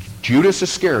to Judas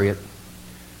Iscariot,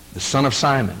 the son of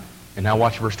Simon. And now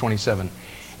watch verse 27.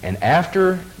 And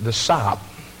after the sop,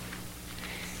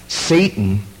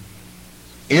 Satan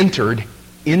entered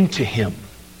into him.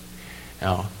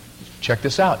 Now, check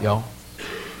this out, y'all.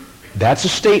 That's a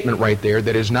statement right there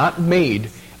that is not made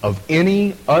of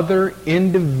any other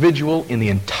individual in the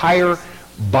entire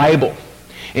Bible.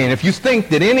 And if you think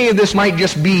that any of this might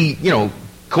just be,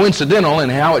 coincidental in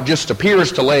how it just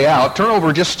appears to lay out, turn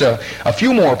over just a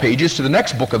few more pages to the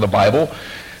next book of the Bible,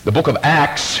 the book of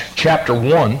Acts, chapter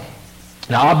 1.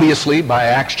 Now, obviously, by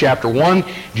Acts chapter 1,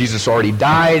 Jesus already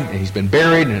died, and he's been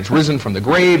buried, and has risen from the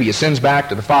grave. He ascends back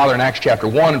to the Father in Acts chapter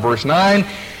 1 and verse 9.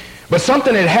 But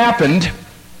something had happened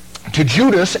to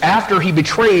Judas after he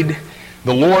betrayed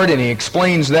the Lord, and he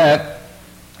explains that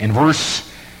in verse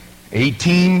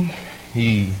 18.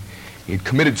 He had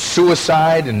committed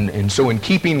suicide, and so in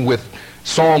keeping with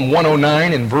Psalm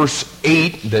 109 in verse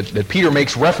 8 that Peter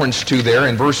makes reference to there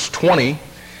in verse 20,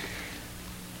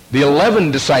 the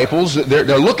 11 disciples,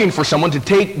 they're looking for someone to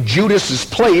take Judas's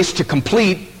place to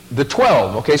complete the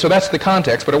 12. Okay, so that's the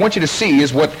context, but I want you to see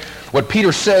is what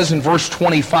Peter says in verse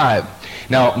 25.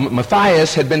 Now,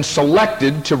 Matthias had been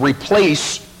selected to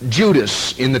replace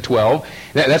Judas in the 12.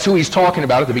 That's who he's talking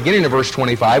about at the beginning of verse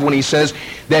 25 when he says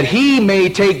that he may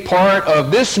take part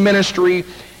of this ministry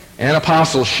and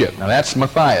apostleship. Now, that's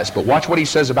Matthias, but watch what he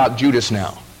says about Judas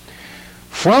now.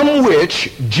 From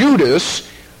which Judas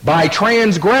by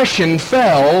transgression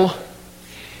fell,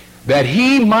 that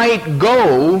he might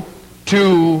go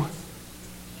to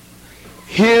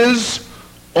his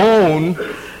own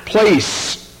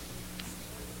place.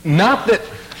 Not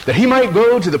that he might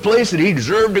go to the place that he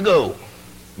deserved to go.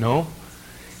 No.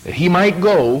 That he might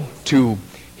go to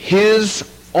his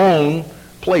own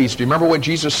place. Do you remember what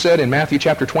Jesus said in Matthew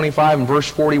chapter 25 and verse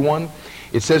 41?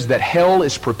 It says that hell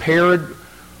is prepared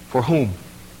for whom?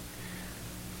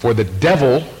 For the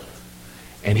devil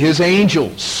and his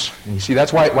angels. And you see,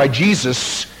 that's why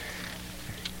Jesus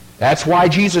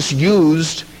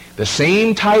used the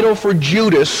same title for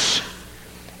Judas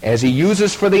as he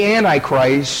uses for the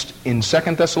Antichrist in 2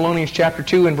 Thessalonians chapter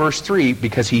 2 and verse 3,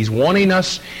 because he's wanting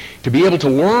us to be able to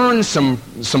learn some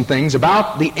things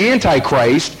about the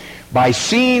Antichrist by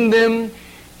seeing them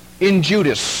in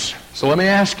Judas. So let me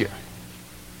ask you,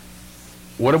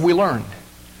 what have we learned?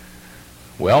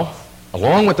 Well,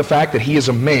 along with the fact that he is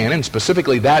a man, and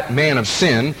specifically that man of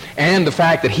sin, and the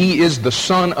fact that he is the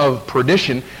son of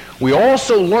perdition, we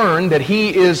also learn that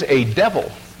he is a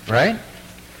devil, right?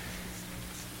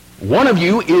 One of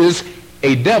you is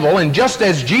a devil, and just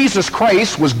as Jesus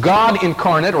Christ was God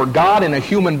incarnate, or God in a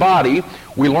human body,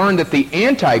 we learn that the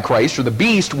Antichrist, or the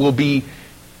beast, will be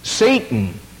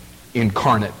Satan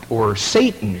incarnate, or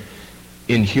Satan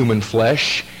in human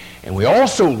flesh. And we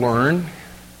also learn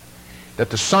that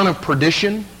the son of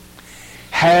perdition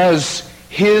has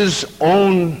his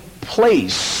own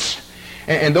place.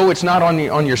 And though it's not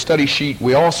on your study sheet,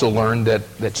 we also learn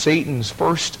that Satan's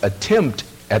first attempt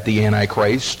at the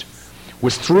Antichrist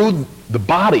was through the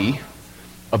body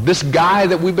of this guy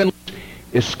that we've been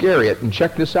Iscariot. And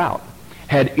check this out.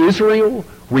 Had Israel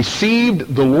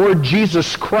received the Lord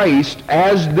Jesus Christ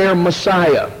as their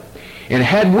Messiah, and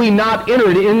had we not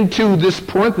entered into this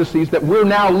parenthesis that we're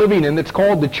now living in that's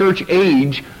called the church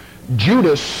age,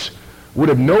 Judas would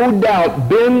have no doubt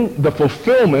been the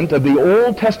fulfillment of the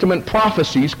Old Testament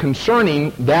prophecies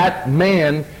concerning that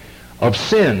man of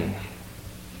sin.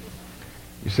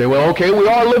 You say, well, okay, we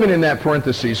are living in that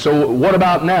parenthesis, so what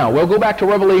about now? Well, go back to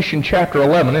Revelation chapter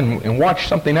 11 and watch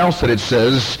something else that it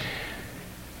says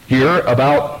here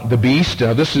about the beast.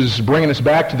 This is bringing us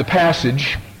back to the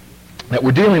passage that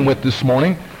we're dealing with this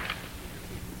morning.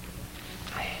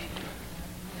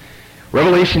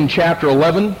 Revelation chapter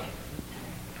 11,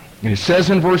 and it says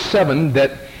in verse 7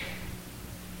 that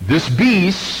this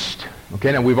beast,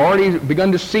 okay, now we've already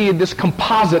begun to see this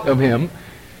composite of him.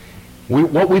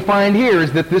 What we find here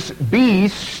is that this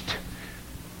beast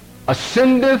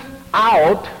ascendeth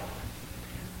out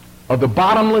of the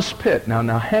bottomless pit.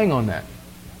 Now hang on that.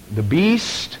 The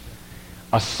beast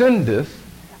ascendeth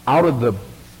out of the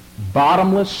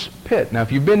bottomless pit. Now,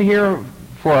 if you've been here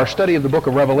for our study of the book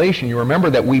of Revelation, you remember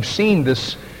that we've seen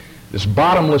this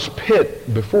bottomless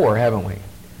pit before, haven't we? Do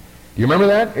you remember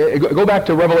that? Go back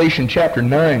to Revelation chapter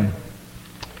 9.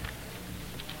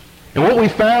 And what we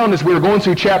found as we were going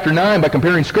through chapter 9, by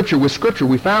comparing Scripture with Scripture,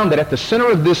 we found that at the center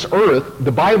of this earth,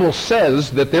 the Bible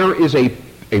says that there is a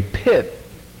pit.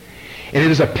 And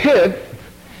it is a pit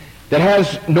that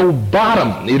has no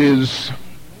bottom. It is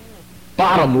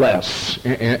bottomless.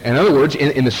 In other words,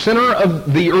 in the center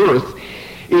of the earth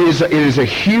is a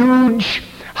huge,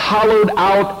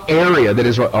 hollowed-out area that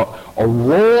is a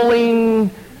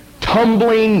rolling,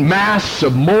 tumbling mass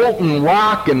of molten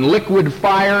rock and liquid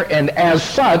fire, and as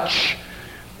such,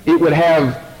 it would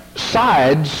have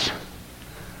sides,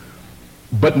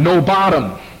 but no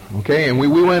bottom. Okay, and we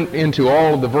went into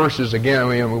all of the verses again. I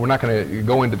mean, we're not going to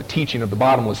go into the teaching of the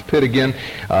bottomless pit again,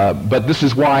 but this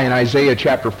is why in Isaiah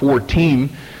chapter 14,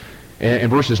 in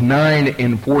verses 9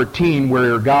 and 14,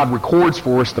 where God records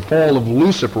for us the fall of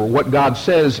Lucifer, what God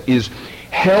says is,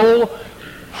 hell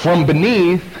from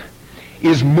beneath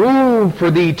is moved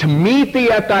for thee to meet thee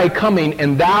at thy coming,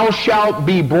 and thou shalt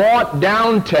be brought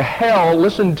down to hell,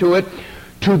 listen to it,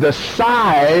 to the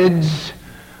sides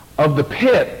of the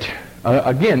pit.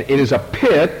 Again, it is a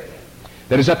pit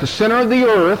that is at the center of the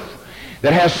earth,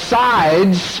 that has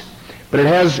sides, but it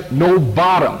has no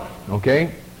bottom.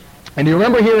 Okay? And you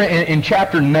remember here in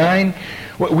chapter 9,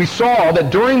 we saw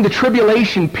that during the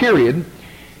tribulation period,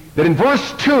 that in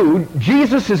verse 2,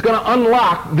 Jesus is going to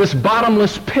unlock this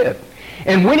bottomless pit.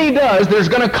 And when he does, there's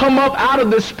going to come up out of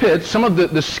this pit some of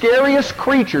the scariest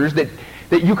creatures that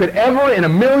you could ever in a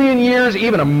million years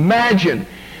even imagine.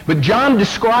 But John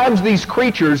describes these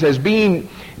creatures as being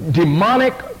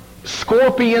demonic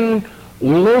scorpion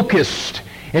locust.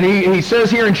 And he says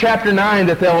here in chapter 9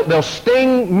 that they'll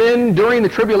sting men during the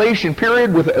tribulation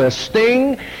period with a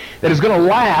sting that is going to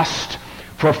last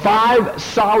for 5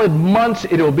 solid months.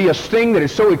 It will be a sting that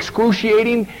is so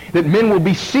excruciating that men will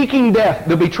be seeking death.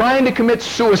 They'll be trying to commit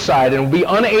suicide and will be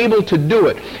unable to do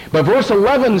it. But verse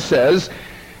 11 says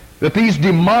that these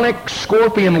demonic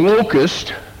scorpion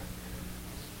locusts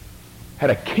had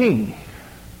a king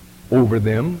over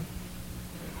them.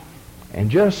 And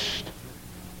just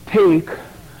take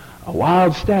a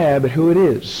wild stab at who it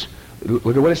is.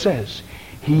 Look at what it says.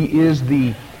 He is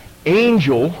the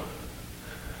angel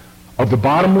of the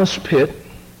bottomless pit,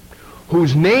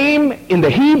 whose name in the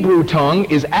Hebrew tongue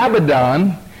is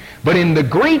Abaddon, but in the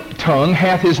Greek tongue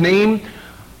hath his name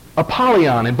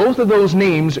Apollyon. And both of those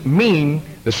names mean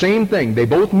the same thing. They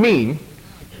both mean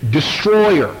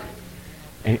destroyer.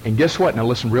 And guess what? Now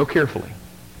listen real carefully.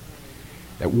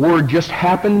 That word just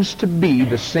happens to be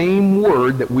the same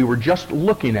word that we were just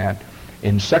looking at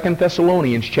in 2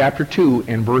 Thessalonians chapter 2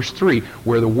 and verse 3,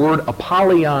 where the word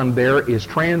Apollyon there is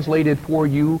translated for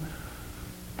you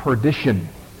perdition.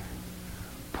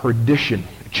 Perdition.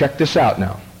 Check this out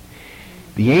now.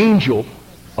 The angel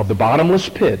of the bottomless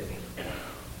pit,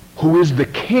 who is the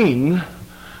king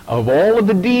of all of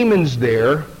the demons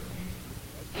there,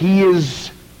 he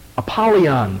is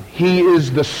Apollyon. He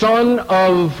is the son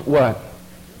of what?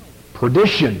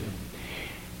 Perdition.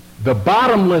 The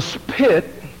bottomless pit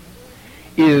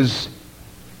is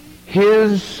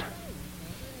his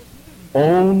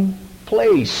own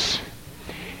place.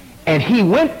 And he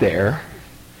went there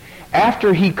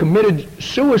after he committed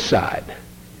suicide,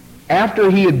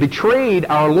 after he had betrayed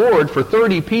our Lord for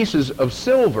 30 pieces of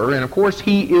silver. And of course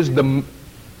he is the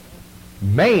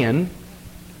man,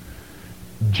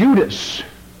 Judas,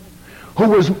 who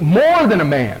was more than a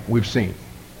man, we've seen.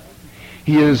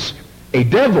 He is a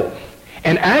devil,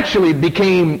 and actually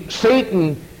became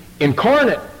Satan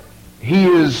incarnate. He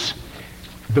is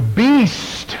the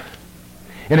beast.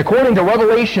 And according to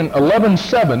Revelation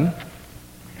 11:7,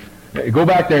 go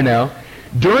back there now,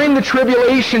 during the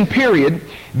tribulation period,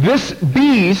 this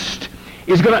beast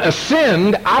is going to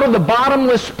ascend out of the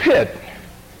bottomless pit.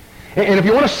 And if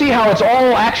you want to see how it's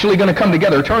all actually going to come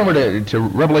together, turn over to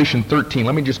Revelation 13.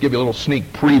 Let me just give you a little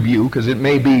sneak preview, because it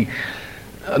may be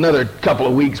another couple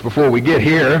of weeks before we get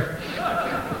here.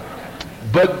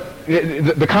 But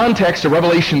the context of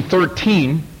Revelation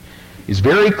 13 is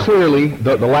very clearly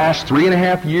the last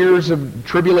 3.5 years of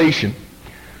tribulation.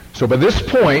 So by this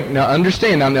point, now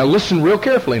understand, now listen real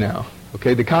carefully now.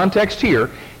 Okay, the context here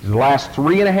is the last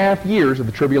 3.5 years of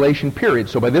the tribulation period.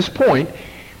 So by this point,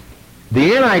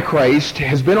 the Antichrist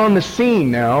has been on the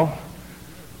scene now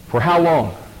for how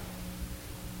long?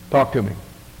 Talk to me.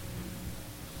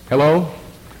 Hello?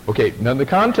 Okay, now the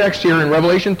context here in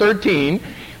Revelation 13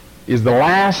 is the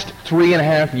last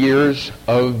 3.5 years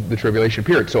of the tribulation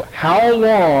period. So how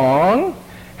long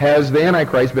has the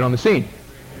Antichrist been on the scene?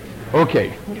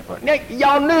 Okay. Now,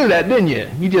 y'all knew that, didn't you?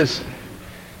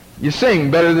 You sing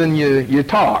better than you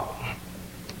talk.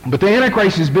 But the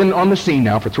Antichrist has been on the scene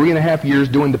now for 3.5 years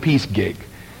doing the peace gig.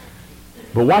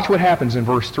 But watch what happens in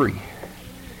verse 3.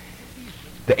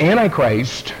 The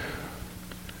Antichrist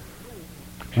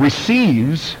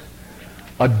receives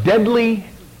a deadly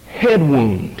head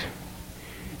wound.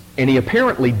 And he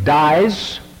apparently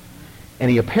dies, and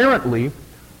he apparently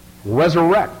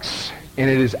resurrects. And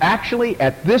it is actually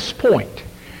at this point,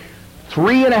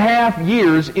 3.5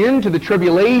 years into the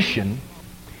tribulation,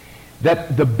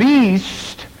 that the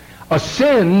beast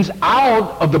ascends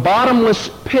out of the bottomless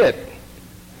pit.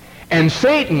 And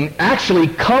Satan actually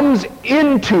comes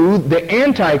into the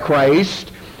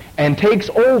Antichrist and takes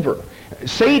over.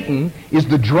 Satan is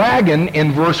the dragon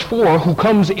in verse 4 who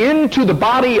comes into the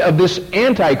body of this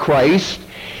Antichrist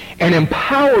and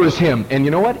empowers him. And you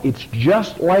know what? It's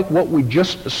just like what we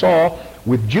just saw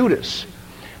with Judas.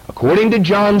 According to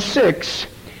John 6,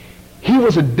 he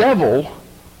was a devil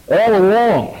all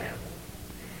along.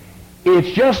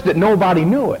 It's just that nobody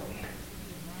knew it.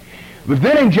 But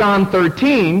then in John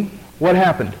 13, what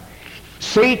happened?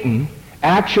 Satan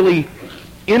actually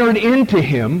entered into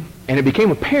him, and it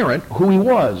became apparent who he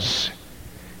was.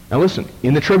 Now listen,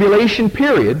 in the tribulation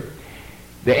period,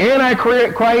 the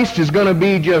Antichrist is going to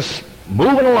be just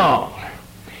moving along.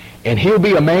 And he'll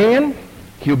be a man.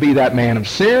 He'll be that man of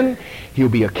sin. He'll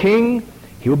be a king.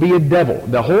 He'll be a devil.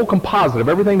 The whole composite of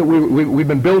everything that we've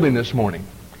been building this morning.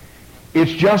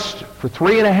 It's just for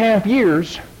 3.5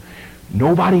 years,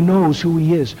 nobody knows who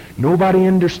he is. Nobody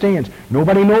understands.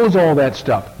 Nobody knows all that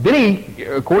stuff. Then he,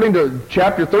 according to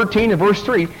chapter 13 and verse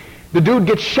 3, the dude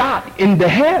gets shot in the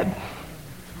head.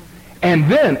 And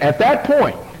then, at that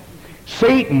point,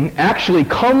 Satan actually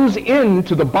comes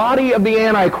into the body of the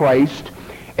Antichrist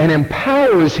and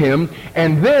empowers him,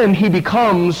 and then he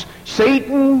becomes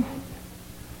Satan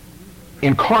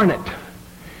incarnate.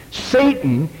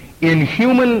 Satan in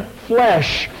human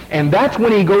flesh. And that's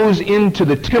when he goes into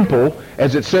the temple,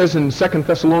 as it says in 2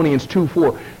 Thessalonians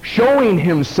 2:4, showing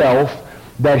himself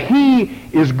that he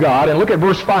is God. And look at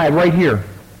verse 5 right here.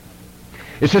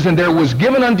 It says, and there was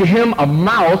given unto him a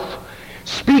mouth,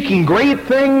 speaking great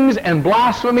things and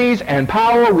blasphemies, and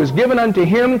power was given unto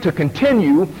him to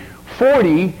continue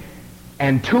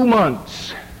 42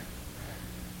 months.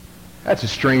 That's a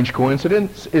strange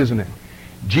coincidence, isn't it?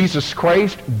 Jesus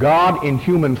Christ, God in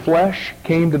human flesh,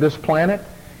 came to this planet,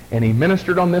 and he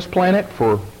ministered on this planet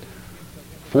for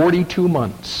 42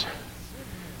 months.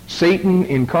 Satan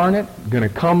incarnate, going to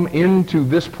come into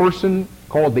this person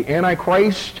called the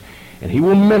Antichrist, and he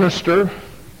will minister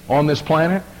on this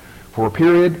planet for a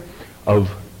period of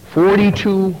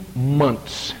 42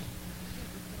 months.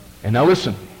 And now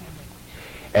listen,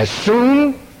 as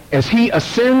soon as he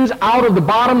ascends out of the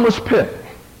bottomless pit,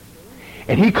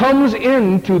 and he comes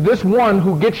into this one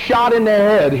who gets shot in the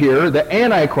head here, the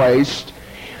Antichrist,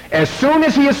 as soon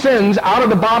as he ascends out of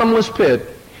the bottomless pit,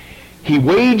 he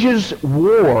wages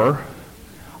war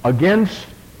against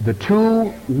the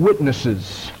two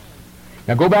witnesses.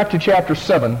 Now go back to chapter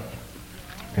 7,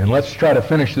 and let's try to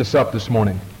finish this up this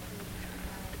morning.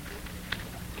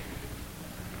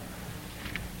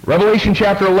 Revelation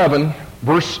chapter 11,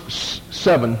 verse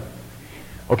 7.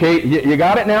 Okay, you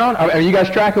got it now? Are you guys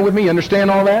tracking with me? You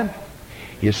understand all that?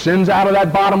 He ascends out of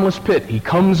that bottomless pit. He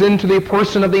comes into the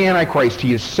person of the Antichrist.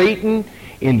 He is Satan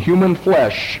in human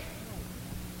flesh.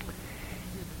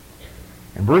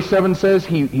 And verse 7 says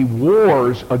he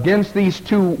wars against these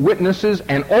two witnesses,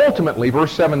 and ultimately,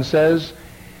 verse 7 says,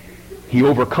 he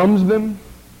overcomes them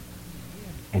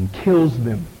and kills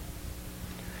them.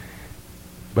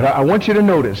 But I want you to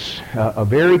notice a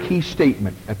very key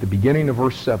statement at the beginning of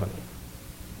verse 7.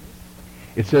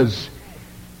 It says,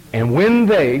 and when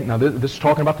they, now this is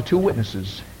talking about the two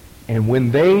witnesses, and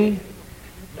when they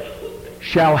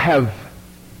shall have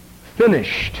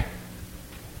finished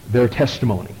their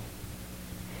testimony,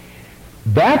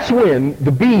 that's when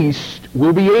the beast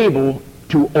will be able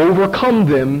to overcome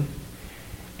them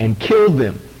and kill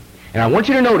them. And I want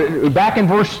you to notice, back in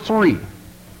verse 3,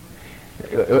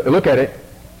 look at it.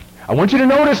 I want you to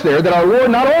notice there that our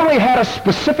Lord not only had a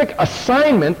specific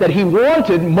assignment that he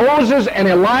wanted Moses and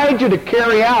Elijah to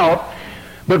carry out,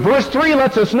 but verse 3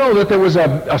 lets us know that there was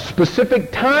a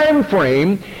specific time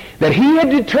frame that he had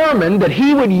determined that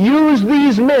he would use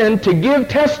these men to give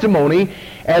testimony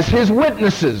as his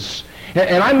witnesses.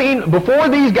 And I mean, before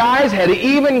these guys had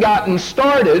even gotten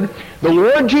started, the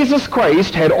Lord Jesus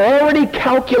Christ had already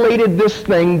calculated this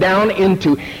thing down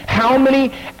into how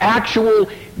many actual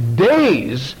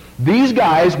days these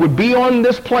guys would be on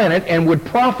this planet and would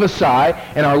prophesy.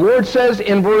 And our Lord says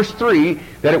in verse 3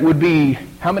 that it would be,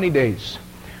 how many days?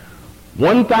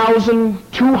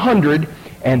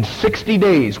 1,260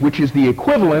 days, which is the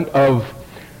equivalent of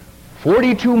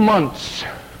 42 months,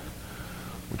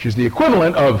 which is the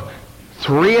equivalent of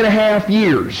 3.5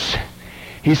 years.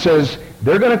 He says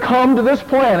they're going to come to this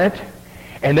planet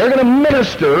and they're going to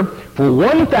minister for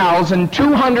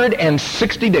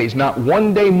 1,260 days. Not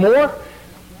one day more,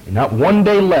 and not one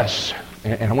day less.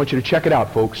 And I want you to check it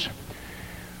out, folks.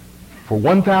 For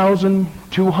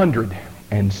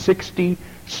 1,260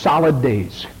 solid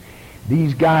days,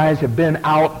 these guys have been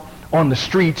out on the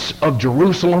streets of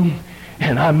Jerusalem,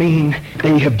 and I mean,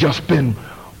 they have just been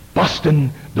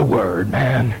busting the word,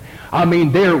 man. I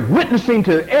mean, they're witnessing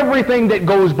to everything that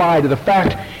goes by, to the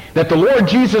fact that the Lord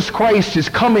Jesus Christ is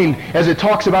coming, as it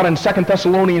talks about in 2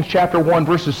 Thessalonians chapter 1,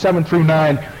 verses 7 through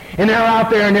 9. And they're out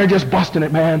there and they're just busting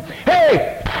it, man.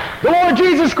 Hey, the Lord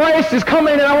Jesus Christ is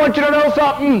coming, and I want you to know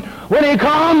something. When he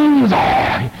comes,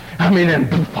 I mean,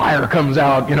 and fire comes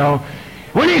out, you know.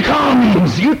 When he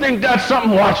comes, you think that's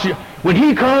something, watch you. When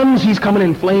he comes, he's coming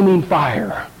in flaming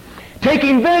fire,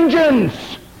 taking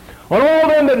vengeance on all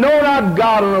them that know not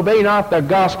God and obey not the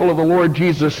gospel of the Lord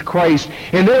Jesus Christ.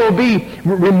 And they will be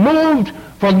removed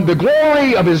from the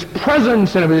glory of his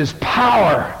presence and of his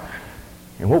power.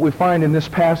 And what we find in this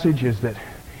passage is that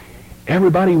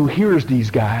everybody who hears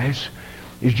these guys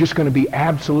is just going to be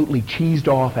absolutely cheesed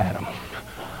off at them.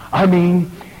 I mean,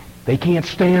 they can't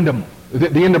stand them.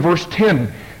 The end of verse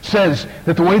 10 says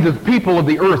that the way the people of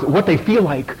the earth, what they feel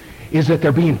like is that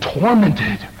they're being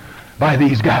tormented by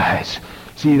these guys.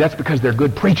 See, that's because they're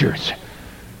good preachers.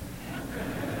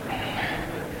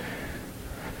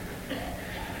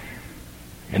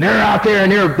 And they're out there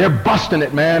and they're busting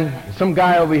it, man. Some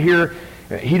guy over here,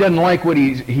 he doesn't like what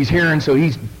he's hearing, so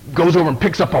he goes over and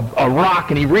picks up a rock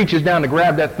and he reaches down to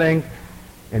grab that thing,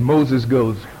 and Moses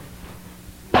goes,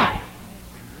 bah!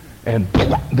 And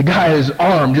the guy's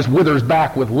arm just withers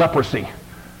back with leprosy.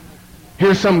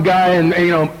 Here's some guy, and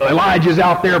Elijah's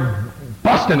out there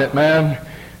busting it, man.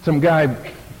 Some guy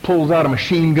pulls out a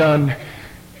machine gun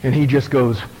and he just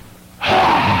goes,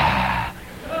 ah!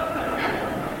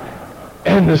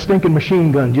 And the stinking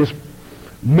machine gun just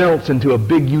melts into a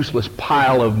big useless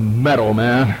pile of metal,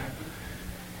 man.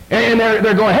 And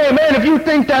they're going, hey man, if you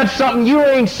think that's something, you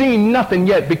ain't seen nothing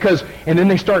yet, because, and then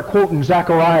they start quoting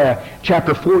Zechariah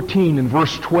chapter 14 and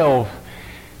verse 12.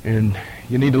 And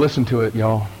you need to listen to it,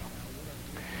 y'all.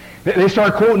 They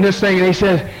start quoting this thing and they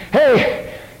said, hey,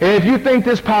 if you think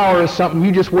this power is something,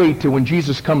 you just wait till when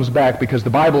Jesus comes back, because the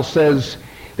Bible says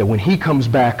that when he comes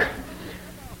back,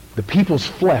 the people's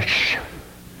flesh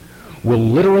will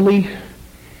literally,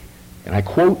 and I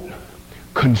quote,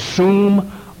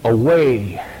 consume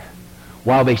away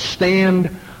while they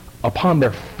stand upon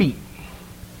their feet.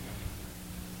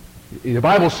 The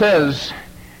Bible says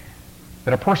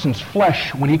that a person's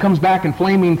flesh, when he comes back in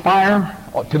flaming fire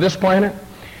to this planet,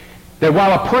 that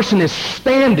while a person is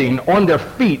standing on their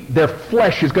feet, their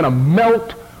flesh is going to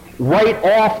melt right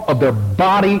off of their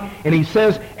body. And he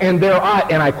says, and their eye,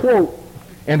 and I quote,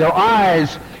 and their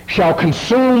eyes shall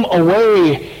consume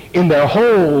away in their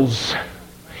holes,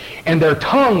 and their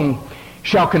tongue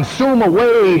shall consume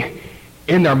away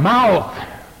in their mouth.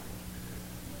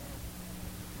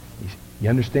 You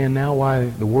understand now why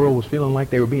the world was feeling like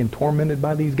they were being tormented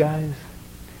by these guys?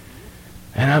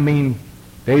 And I mean,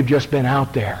 they've just been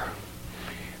out there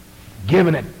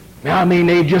giving it. I mean,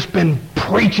 they've just been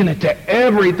preaching it to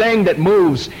everything that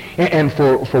moves. And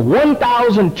for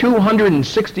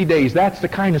 1,260 days, that's the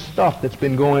kind of stuff that's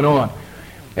been going on.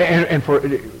 And for,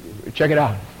 check it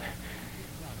out.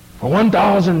 For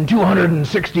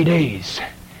 1,260 days,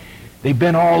 they've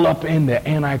been all up in the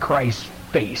Antichrist's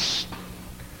face.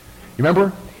 You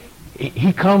remember?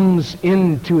 He comes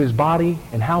into his body,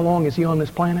 and how long is he on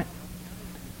this planet?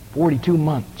 42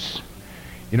 months.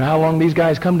 You know how long these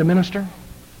guys come to minister?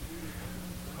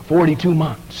 42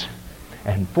 months.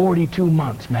 And 42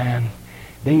 months, man,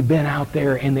 they've been out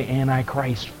there in the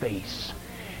Antichrist's face.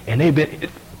 And they've been...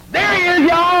 There he is,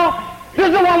 y'all! This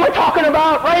is the one we're talking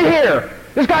about right here.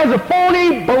 This guy's a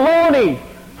phony baloney.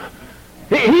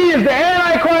 He is the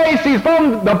Antichrist. He's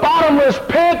from the bottomless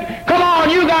pit. Come on,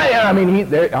 you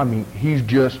guys. He's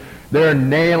just... They're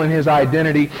nailing his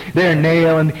identity. They're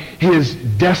nailing his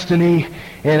destiny.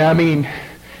 And I mean,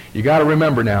 you got to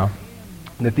remember now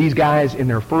that these guys in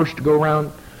their first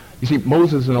go-round, you see,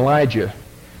 Moses and Elijah,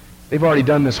 they've already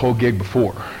done this whole gig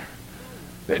before.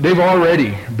 They've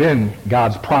already been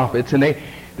God's prophets, and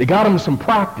they got them some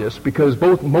practice because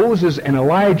both Moses and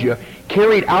Elijah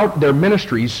carried out their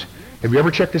ministries. Have you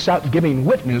ever checked this out? Giving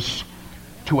witness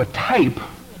to a type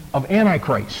of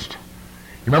Antichrist.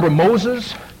 You remember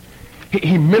Moses?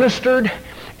 He ministered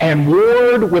and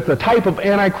warred with a type of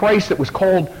Antichrist that was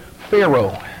called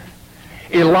Pharaoh.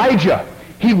 Elijah,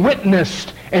 he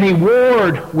witnessed and he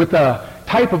warred with a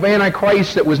type of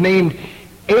Antichrist that was named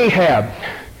Ahab.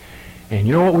 And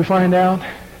you know what we find out?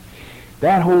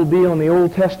 That whole deal in the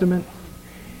Old Testament,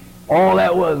 all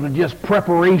that was just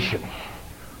preparation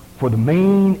for the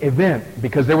main event,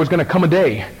 because there was going to come a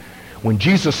day when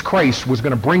Jesus Christ was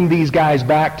going to bring these guys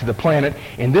back to the planet,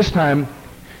 and this time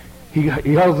he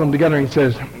huddles them together and he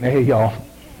says, hey, y'all,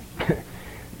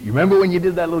 you remember when you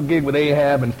did that little gig with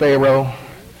Ahab and Pharaoh?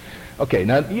 Okay,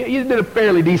 now you did a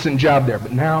fairly decent job there,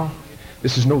 but now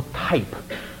this is no type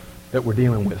that we're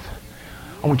dealing with.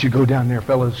 I want you to go down there,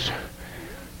 fellas,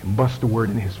 and bust a word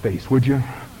in his face, would you?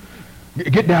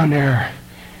 Get down there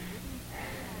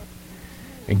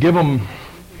and give him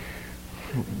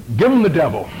the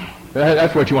devil.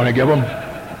 That's what you want to give him.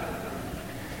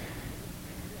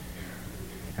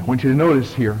 I want you to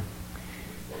notice here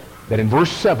that in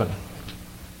verse 7,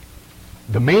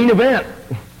 the main event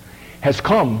has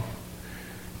come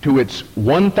to its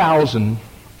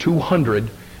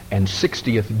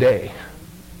 1,260th day.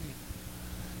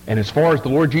 And as far as the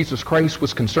Lord Jesus Christ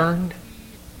was concerned,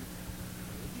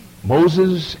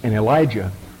 Moses and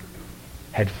Elijah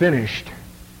had finished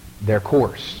their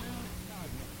course.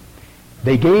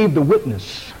 They gave the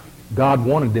witness God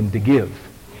wanted them to give.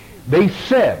 They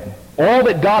said all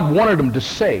that God wanted them to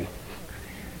say.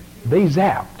 They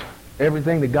zapped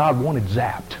everything that God wanted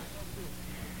zapped.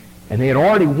 And they had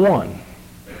already won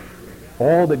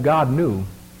all that God knew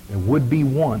and would be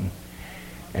won.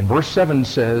 And verse 7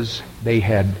 says they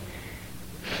had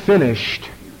finished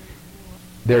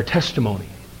their testimony.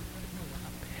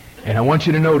 And I want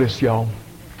you to notice, y'all,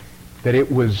 that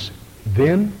it was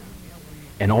then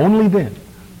and only then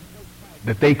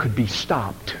that they could be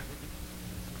stopped.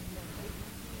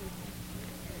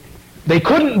 They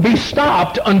couldn't be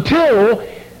stopped until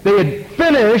they had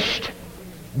finished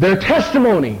their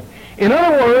testimony. In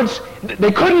other words,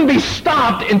 they couldn't be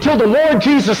stopped until the Lord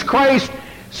Jesus Christ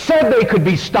said they could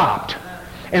be stopped.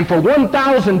 And for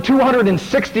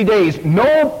 1,260 days,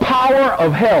 no power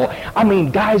of hell. I mean,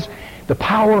 guys, the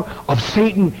power of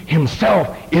Satan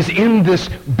himself is in this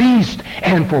beast.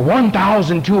 And for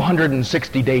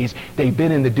 1,260 days, they've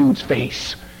been in the dude's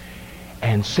face.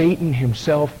 And Satan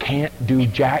himself can't do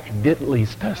jack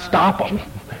diddlies to stop him.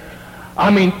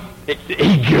 I mean,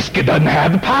 he just doesn't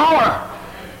have the power.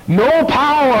 No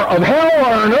power of hell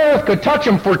or on earth could touch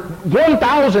him for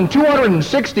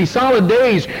 1,260 solid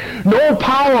days. No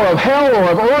power of hell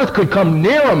or of earth could come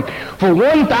near him for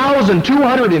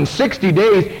 1,260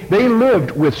 days. They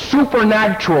lived with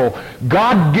supernatural,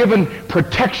 God-given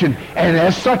protection, and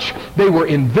as such, they were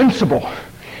invincible.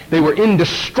 They were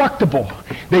indestructible.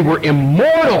 They were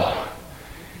immortal.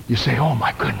 You say, oh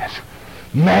my goodness,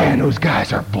 man, those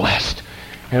guys are blessed.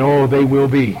 And oh, they will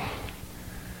be.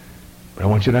 But I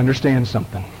want you to understand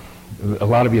something. A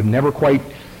lot of you have never quite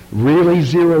really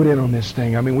zeroed in on this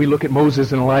thing. I mean, we look at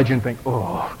Moses and Elijah and think,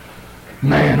 oh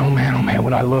man,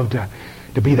 would I love to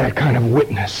be that kind of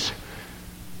witness.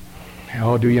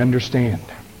 Oh, do you understand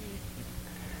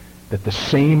that the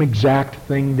same exact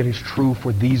thing that is true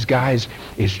for these guys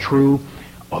is true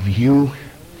of you?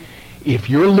 If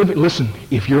you're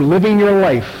living your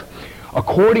life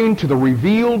according to the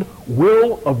revealed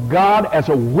will of God as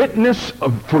a witness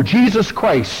for Jesus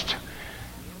Christ,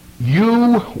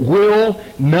 you will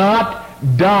not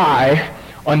die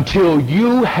until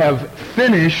you have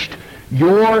finished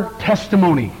your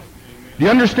testimony. Do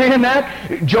you understand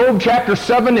that? Job chapter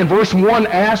 7 and verse 1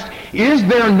 asked, is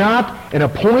there not an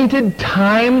appointed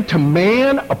time to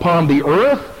man upon the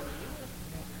earth?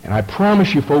 And I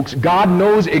promise you folks, God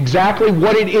knows exactly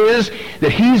what it is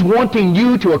that He's wanting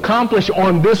you to accomplish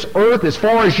on this earth as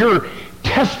far as your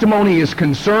testimony is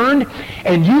concerned.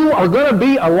 And you are going to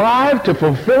be alive to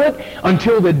fulfill it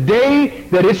until the day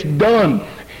that it's done.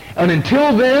 And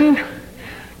until then,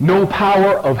 no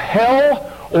power of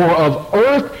hell or of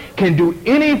earth can do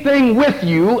anything with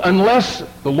you unless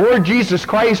the Lord Jesus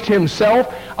Christ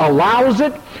Himself allows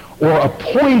it or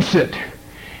appoints it.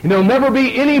 And there'll never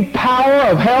be any power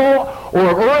of hell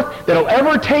or of earth that'll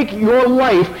ever take your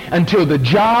life until the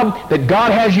job that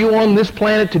God has you on this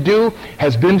planet to do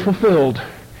has been fulfilled.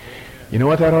 You know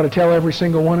what that ought to tell every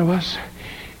single one of us?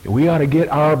 We ought to get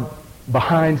our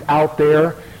behinds out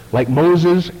there like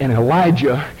Moses and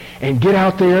Elijah and get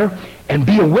out there and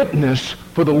be a witness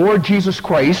for the Lord Jesus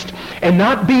Christ and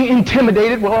not be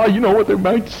intimidated. Well, you know what they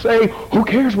might say. Who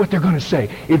cares what they're going to say?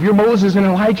 If you're Moses and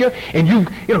Elijah and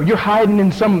you're hiding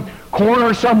in some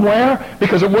corner somewhere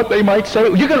because of what they might say,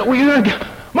 you're going to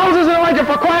Moses and Elijah,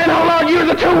 for crying out loud, you're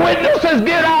the two witnesses.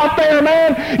 Get out there,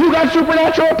 man. You got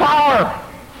supernatural power.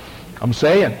 I'm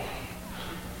saying,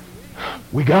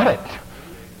 we got it.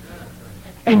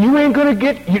 And you ain't going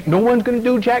to no one's going to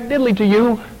do jack diddly to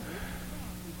you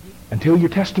until your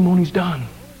testimony's done.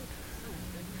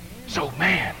 So,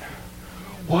 man,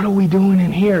 what are we doing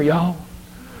in here, y'all?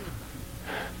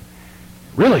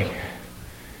 Really,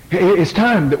 it's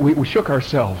time that we shook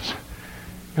ourselves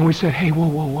and we said, hey,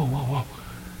 whoa.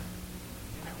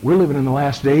 We're living in the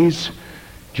last days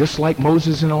just like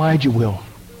Moses and Elijah will.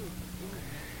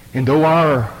 And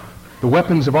though the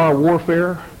weapons of our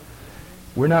warfare,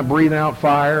 we're not breathing out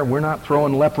fire, we're not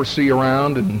throwing leprosy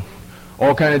around and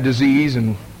all kind of disease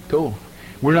and cool.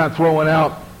 We're not throwing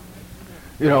out,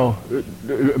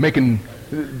 making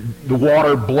the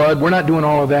water blood. We're not doing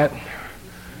all of that.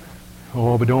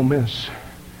 Oh, but don't miss.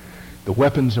 The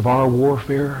weapons of our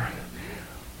warfare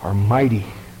are mighty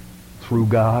through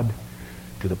God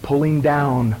to the pulling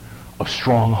down of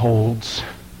strongholds.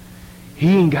 He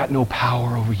ain't got no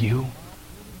power over you.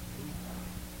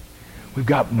 We've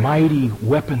got mighty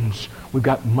weapons. We've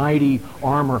got mighty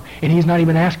armor. And He's not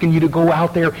even asking you to go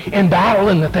out there and battle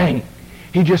in the thing.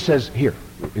 He just says, here's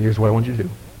what I want you to do.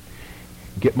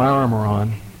 Get my armor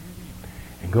on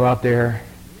and go out there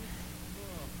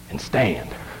and stand.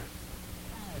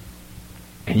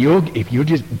 And if you'll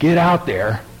just get out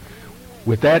there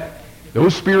with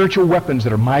those spiritual weapons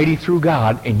that are mighty through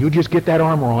God, and you'll just get that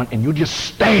armor on and you'll just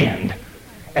stand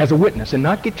as a witness and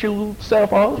not get your little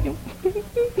self all...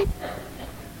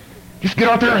 Just get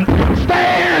out there and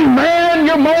stand, man.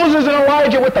 You're Moses and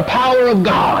Elijah with the power of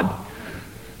God.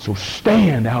 So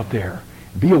stand out there.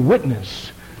 Be a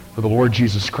witness for the Lord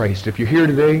Jesus Christ. If you're here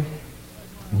today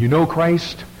and you know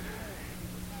Christ,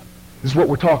 this is what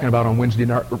we're talking about on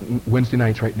Wednesday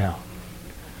nights right now.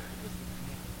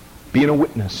 Being a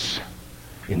witness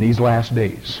in these last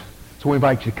days. So we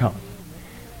invite you to come.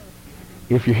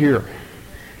 If you're here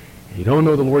and you don't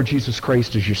know the Lord Jesus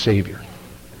Christ as your Savior,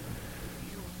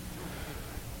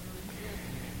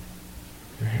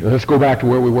 let's go back to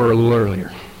where we were a little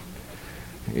earlier.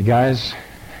 Guys,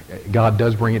 God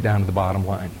does bring it down to the bottom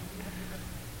line.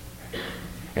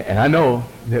 And I know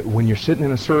that when you're sitting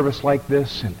in a service like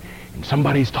this and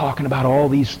somebody's talking about all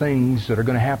these things that are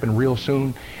going to happen real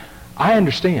soon, I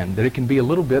understand that it can be a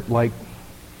little bit like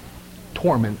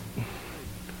torment.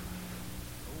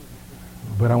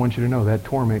 But I want you to know that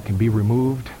torment can be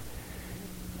removed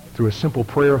through a simple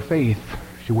prayer of faith.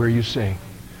 to where you say,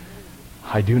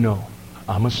 I do know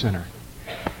I'm a sinner.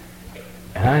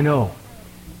 And I know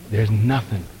there's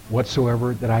nothing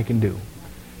whatsoever that I can do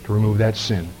to remove that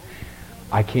sin.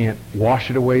 I can't wash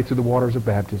it away through the waters of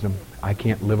baptism. I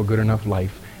can't live a good enough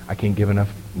life. I can't give enough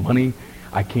money.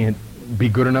 I can't be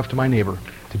good enough to my neighbor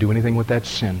to do anything with that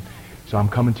sin. So I'm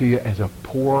coming to you as a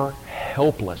poor,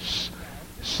 helpless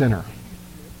sinner,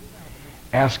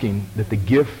 asking that the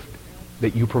gift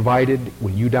that you provided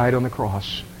when you died on the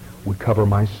cross would cover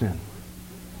my sin.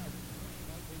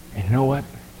 And you know what?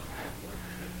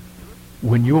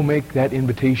 When you'll make that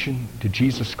invitation to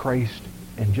Jesus Christ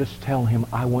and just tell him,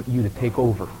 I want you to take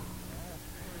over.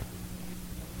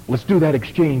 Let's do that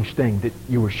exchange thing that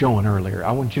you were showing earlier.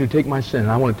 I want you to take my sin,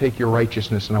 and I want to take your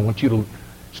righteousness, and I want you to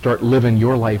start living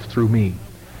your life through me.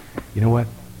 You know what?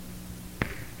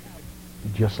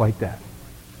 Just like that.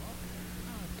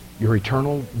 Your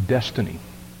eternal destiny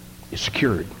is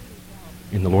secured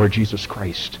in the Lord Jesus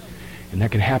Christ. And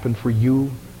that can happen for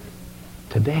you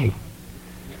today.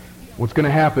 What's going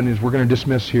to happen is we're going to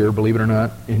dismiss here, believe it or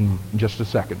not, in just a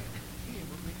second.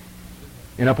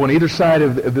 And up on either side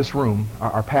of this room,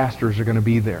 our pastors are going to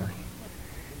be there.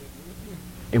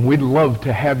 And we'd love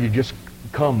to have you just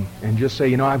come and just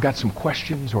say, I've got some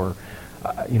questions, or,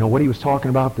 what he was talking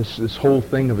about, this whole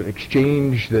thing of an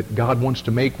exchange that God wants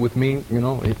to make with me.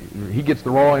 He gets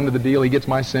the raw end of the deal. He gets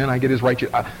my sin. I get his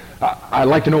righteous. I'd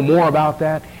like to know more about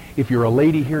that. If you're a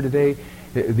lady here today,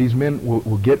 these men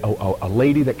will get a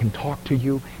lady that can talk to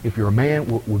you. If you're a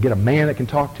man, we'll get a man that can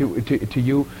talk to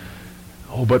you.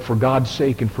 Oh, but for God's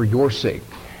sake and for your sake,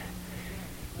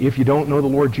 if you don't know the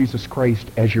Lord Jesus Christ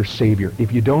as your Savior,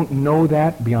 if you don't know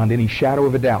that beyond any shadow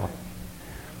of a doubt,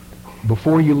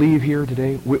 before you leave here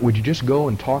today, would you just go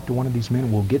and talk to one of these men?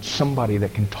 We'll get somebody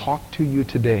that can talk to you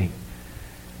today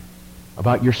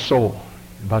about your soul,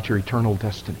 about your eternal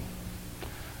destiny.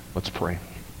 Let's pray.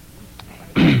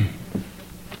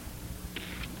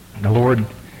 Now, Lord,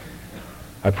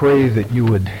 I pray that you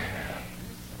would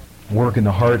work in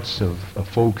the hearts of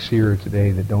folks here today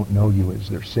that don't know you as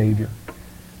their Savior.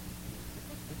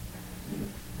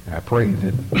 And I pray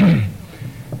that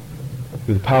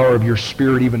through the power of your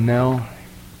Spirit even now,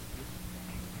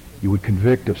 you would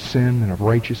convict of sin and of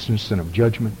righteousness and of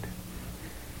judgment.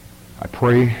 I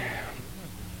pray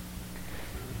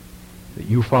that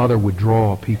you, Father, would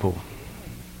draw people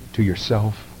to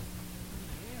yourself.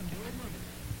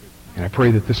 And I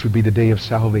pray that this would be the day of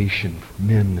salvation for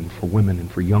men and for women and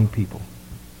for young people.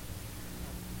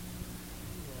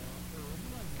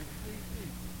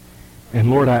 And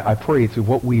Lord, I pray through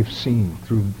what we have seen,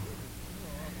 through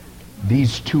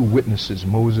these two witnesses,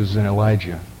 Moses and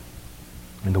Elijah,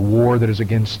 and the war that is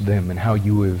against them, and how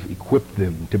you have equipped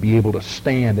them to be able to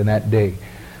stand in that day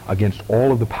against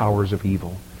all of the powers of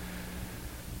evil.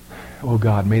 Oh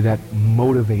God, may that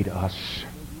motivate us.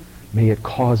 May it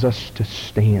cause us to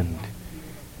stand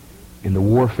in the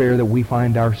warfare that we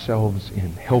find ourselves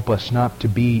in. Help us not to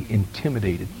be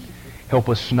intimidated. Help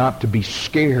us not to be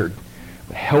scared.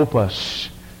 But help us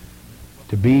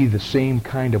to be the same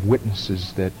kind of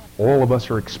witnesses that all of us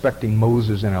are expecting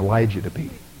Moses and Elijah to be.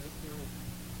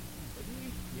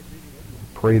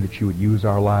 Pray that you would use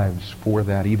our lives for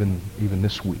that even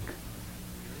this week.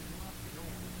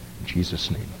 In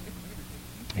Jesus' name,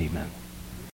 amen.